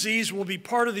 Death and disease will be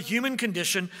part of the human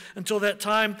condition until that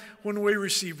time when we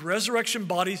receive resurrection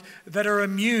bodies that are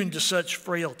immune to such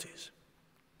frailties.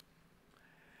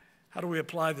 How do we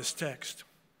apply this text?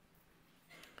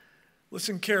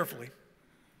 Listen carefully.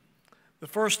 The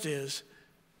first is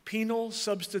penal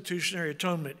substitutionary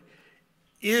atonement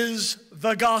is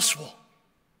the gospel.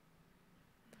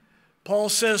 Paul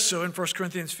says so in 1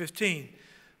 Corinthians 15.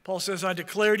 Paul says, I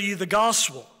declare to you the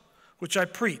gospel which I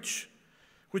preach,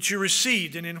 which you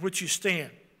received and in which you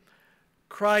stand.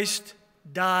 Christ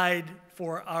died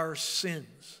for our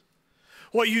sins.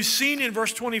 What you've seen in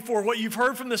verse 24, what you've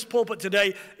heard from this pulpit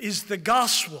today is the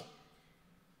gospel.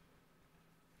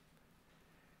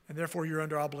 And therefore you're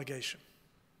under obligation.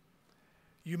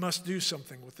 You must do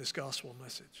something with this gospel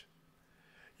message.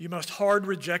 You must hard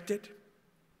reject it,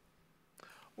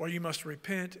 or you must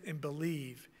repent and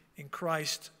believe in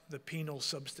Christ, the penal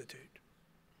substitute.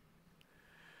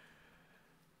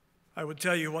 I would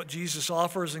tell you what Jesus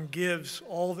offers and gives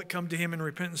all that come to him in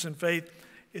repentance and faith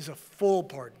is a full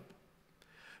pardon.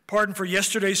 Pardon for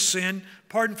yesterday's sin,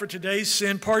 pardon for today's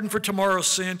sin, pardon for tomorrow's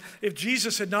sin. If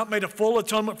Jesus had not made a full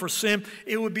atonement for sin,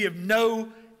 it would be of no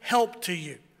help to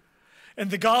you. And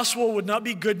the gospel would not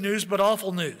be good news, but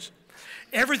awful news.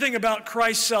 Everything about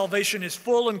Christ's salvation is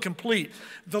full and complete.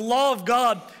 The law of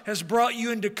God has brought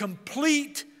you into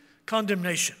complete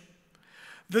condemnation.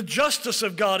 The justice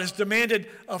of God has demanded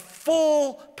a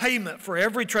full payment for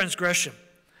every transgression.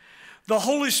 The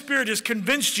Holy Spirit has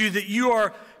convinced you that you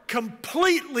are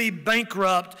completely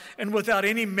bankrupt and without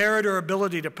any merit or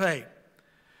ability to pay.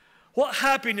 What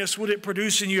happiness would it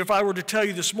produce in you if I were to tell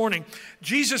you this morning,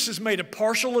 Jesus has made a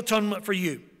partial atonement for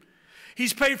you.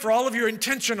 He's paid for all of your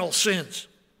intentional sins.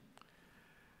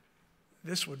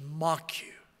 This would mock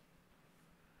you.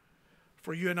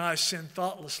 For you and I sin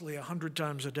thoughtlessly 100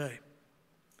 times a day.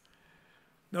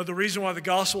 No, the reason why the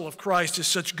gospel of Christ is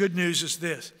such good news is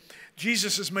this.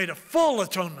 Jesus has made a full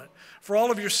atonement for all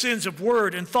of your sins of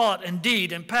word and thought and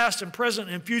deed and past and present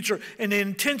and future and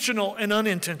intentional and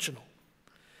unintentional.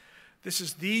 This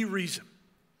is the reason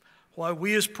why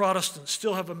we as Protestants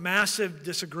still have a massive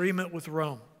disagreement with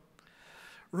Rome.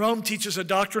 Rome teaches a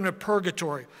doctrine of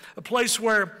purgatory, a place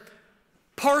where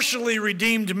partially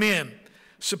redeemed men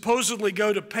supposedly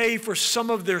go to pay for some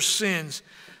of their sins,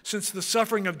 since the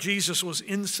suffering of Jesus was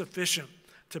insufficient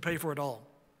to pay for it all.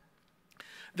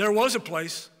 There was a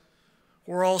place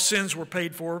where all sins were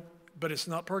paid for, but it's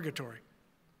not purgatory.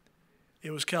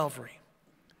 It was Calvary.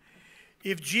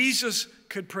 If Jesus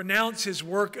could pronounce his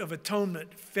work of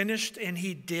atonement finished, and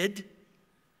he did,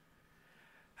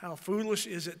 how foolish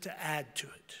is it to add to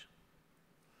it?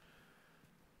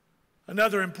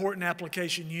 Another important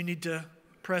application you need to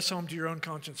press home to your own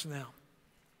conscience now.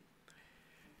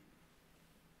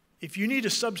 If you need a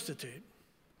substitute,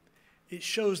 it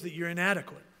shows that you're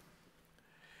inadequate.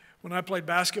 When I played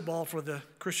basketball for the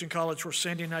Christian college where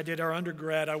Sandy and I did our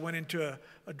undergrad, I went into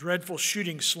a dreadful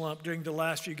shooting slump during the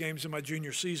last few games of my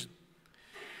junior season.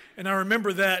 And I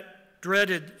remember that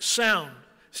dreaded sound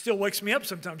still wakes me up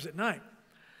sometimes at night.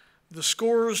 The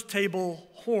scorer's table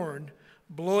horn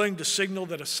blowing to signal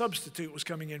that a substitute was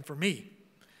coming in for me.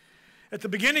 At the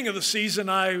beginning of the season,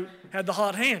 I had the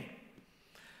hot hand.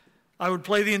 I would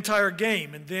play the entire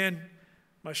game, and then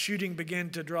my shooting began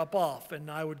to drop off,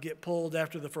 and I would get pulled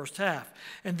after the first half.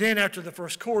 And then after the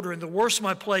first quarter, and the worse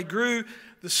my play grew,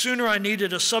 the sooner I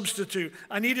needed a substitute.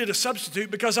 I needed a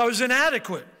substitute because I was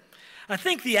inadequate. I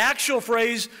think the actual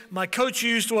phrase my coach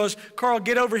used was, "Carl,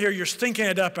 get over here, you're stinking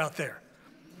it up out there."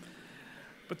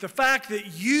 But the fact that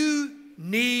you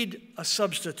need a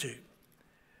substitute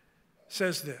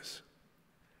says this: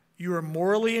 you are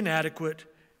morally inadequate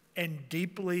and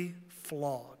deeply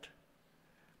flawed.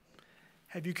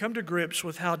 Have you come to grips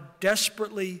with how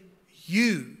desperately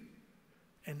you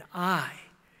and I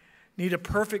need a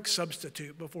perfect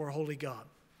substitute before a holy God?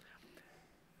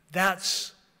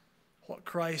 That's what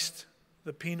Christ,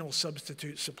 the penal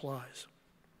substitute, supplies.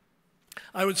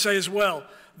 I would say as well,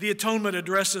 the atonement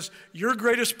addresses your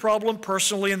greatest problem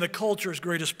personally and the culture's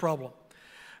greatest problem.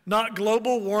 Not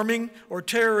global warming or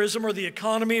terrorism or the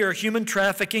economy or human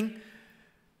trafficking.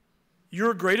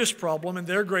 Your greatest problem and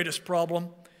their greatest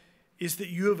problem is that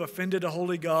you have offended a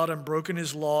holy God and broken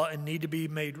his law and need to be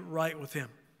made right with him.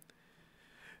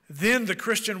 Then the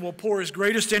Christian will pour his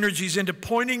greatest energies into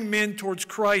pointing men towards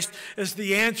Christ as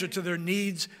the answer to their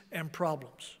needs and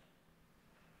problems.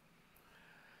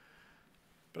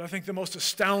 But I think the most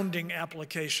astounding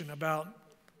application about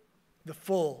the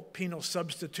full penal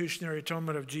substitutionary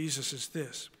atonement of Jesus is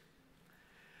this: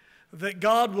 that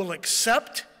God will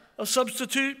accept a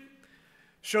substitute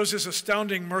shows his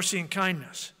astounding mercy and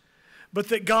kindness. But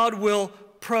that God will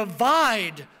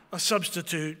provide a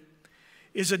substitute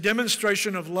is a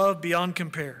demonstration of love beyond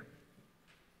compare.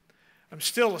 I'm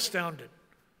still astounded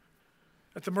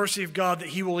at the mercy of God that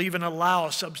he will even allow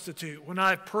a substitute when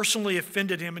I've personally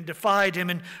offended him and defied him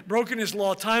and broken his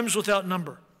law times without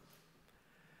number.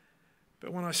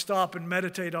 But when I stop and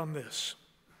meditate on this,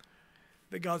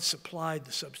 that God supplied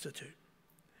the substitute.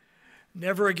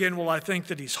 Never again will I think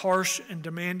that he's harsh and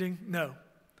demanding. No.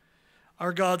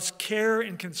 Our God's care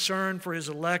and concern for his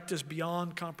elect is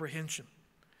beyond comprehension.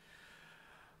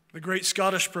 The great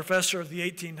Scottish professor of the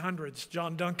 1800s,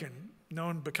 John Duncan,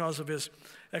 known because of his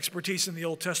expertise in the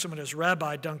Old Testament as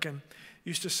Rabbi Duncan,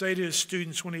 used to say to his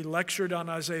students when he lectured on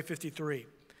Isaiah 53,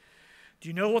 "Do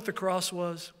you know what the cross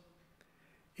was?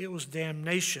 It was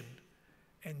damnation,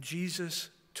 and Jesus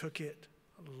took it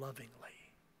lovingly."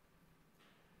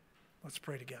 Let's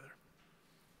pray together.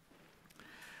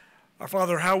 Our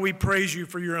Father, how we praise you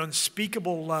for your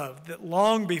unspeakable love that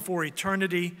long before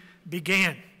eternity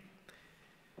began,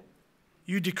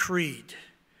 you decreed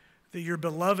that your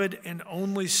beloved and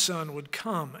only Son would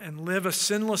come and live a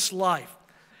sinless life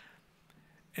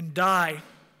and die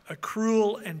a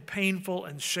cruel and painful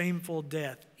and shameful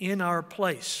death in our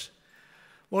place.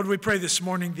 Lord, we pray this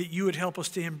morning that you would help us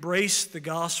to embrace the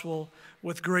gospel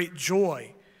with great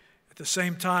joy. At the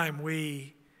same time,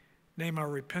 we name our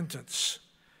repentance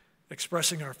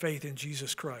expressing our faith in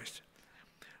Jesus Christ.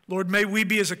 Lord, may we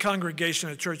be as a congregation,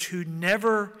 a church who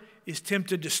never is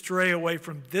tempted to stray away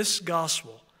from this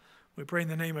gospel. We pray in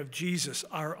the name of Jesus,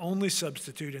 our only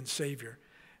substitute and Savior.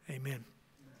 Amen.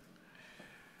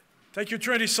 Take your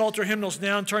Trinity Psalter hymnals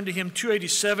now and turn to hymn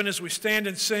 287 as we stand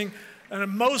and sing a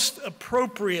most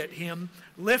appropriate hymn,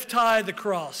 Lift High the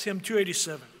Cross, hymn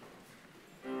 287.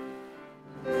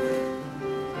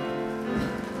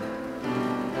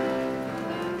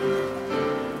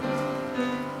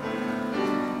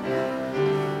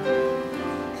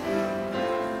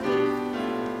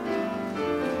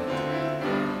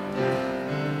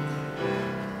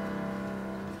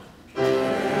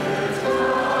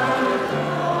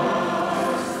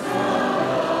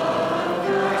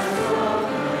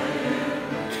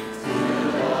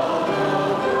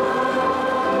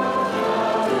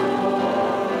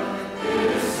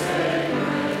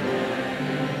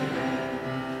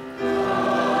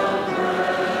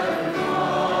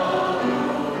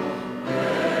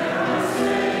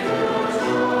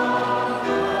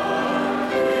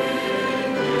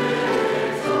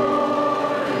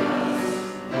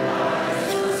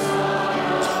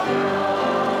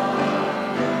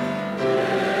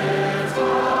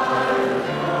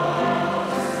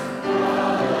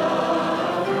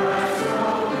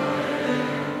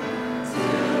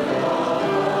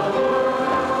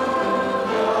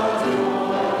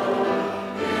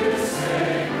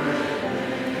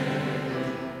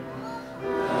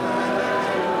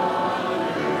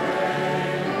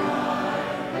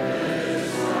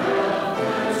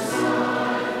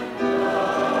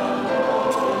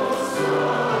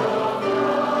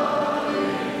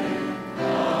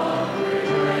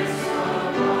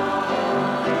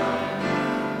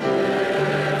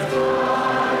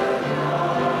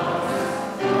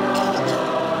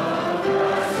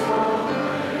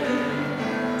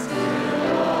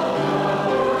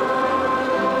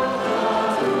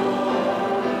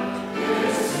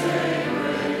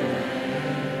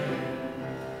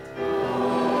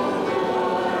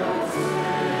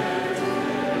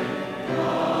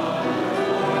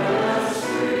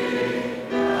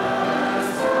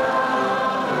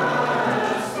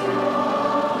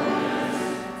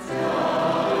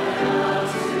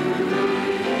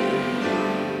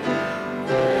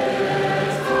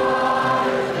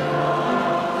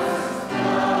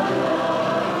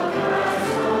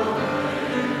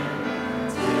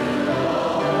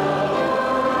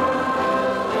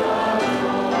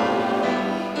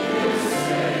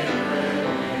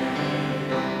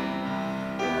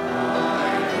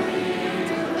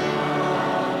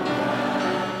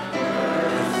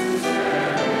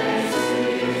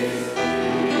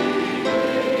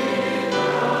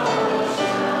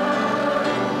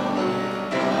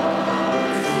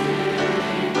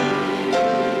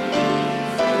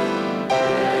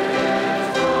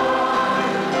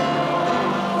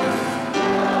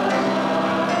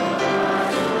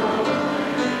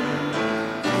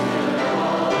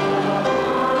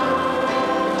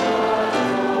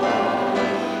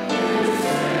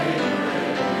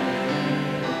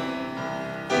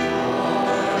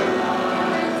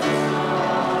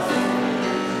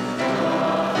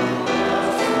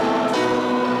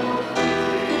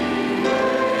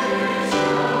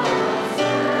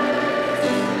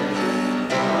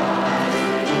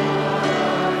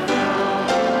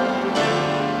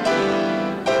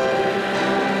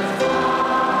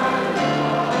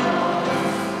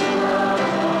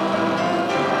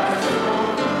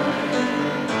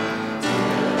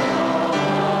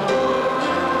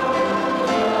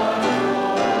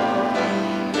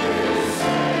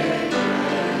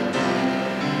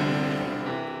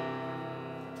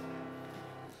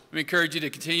 We encourage you to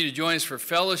continue to join us for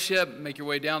fellowship. Make your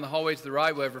way down the hallway to the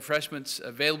right. We'll have refreshments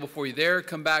available for you there.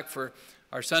 Come back for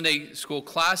our Sunday school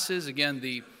classes. Again,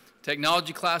 the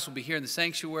technology class will be here in the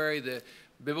sanctuary. The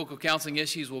biblical counseling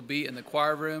issues will be in the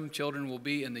choir room. Children will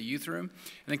be in the youth room.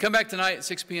 And then come back tonight at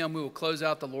 6 p.m. We will close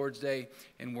out the Lord's Day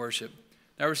in worship.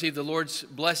 Now receive the Lord's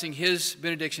blessing, his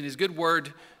benediction, his good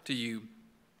word to you.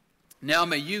 Now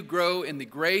may you grow in the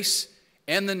grace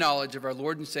and the knowledge of our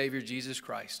Lord and Savior, Jesus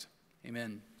Christ.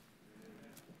 Amen.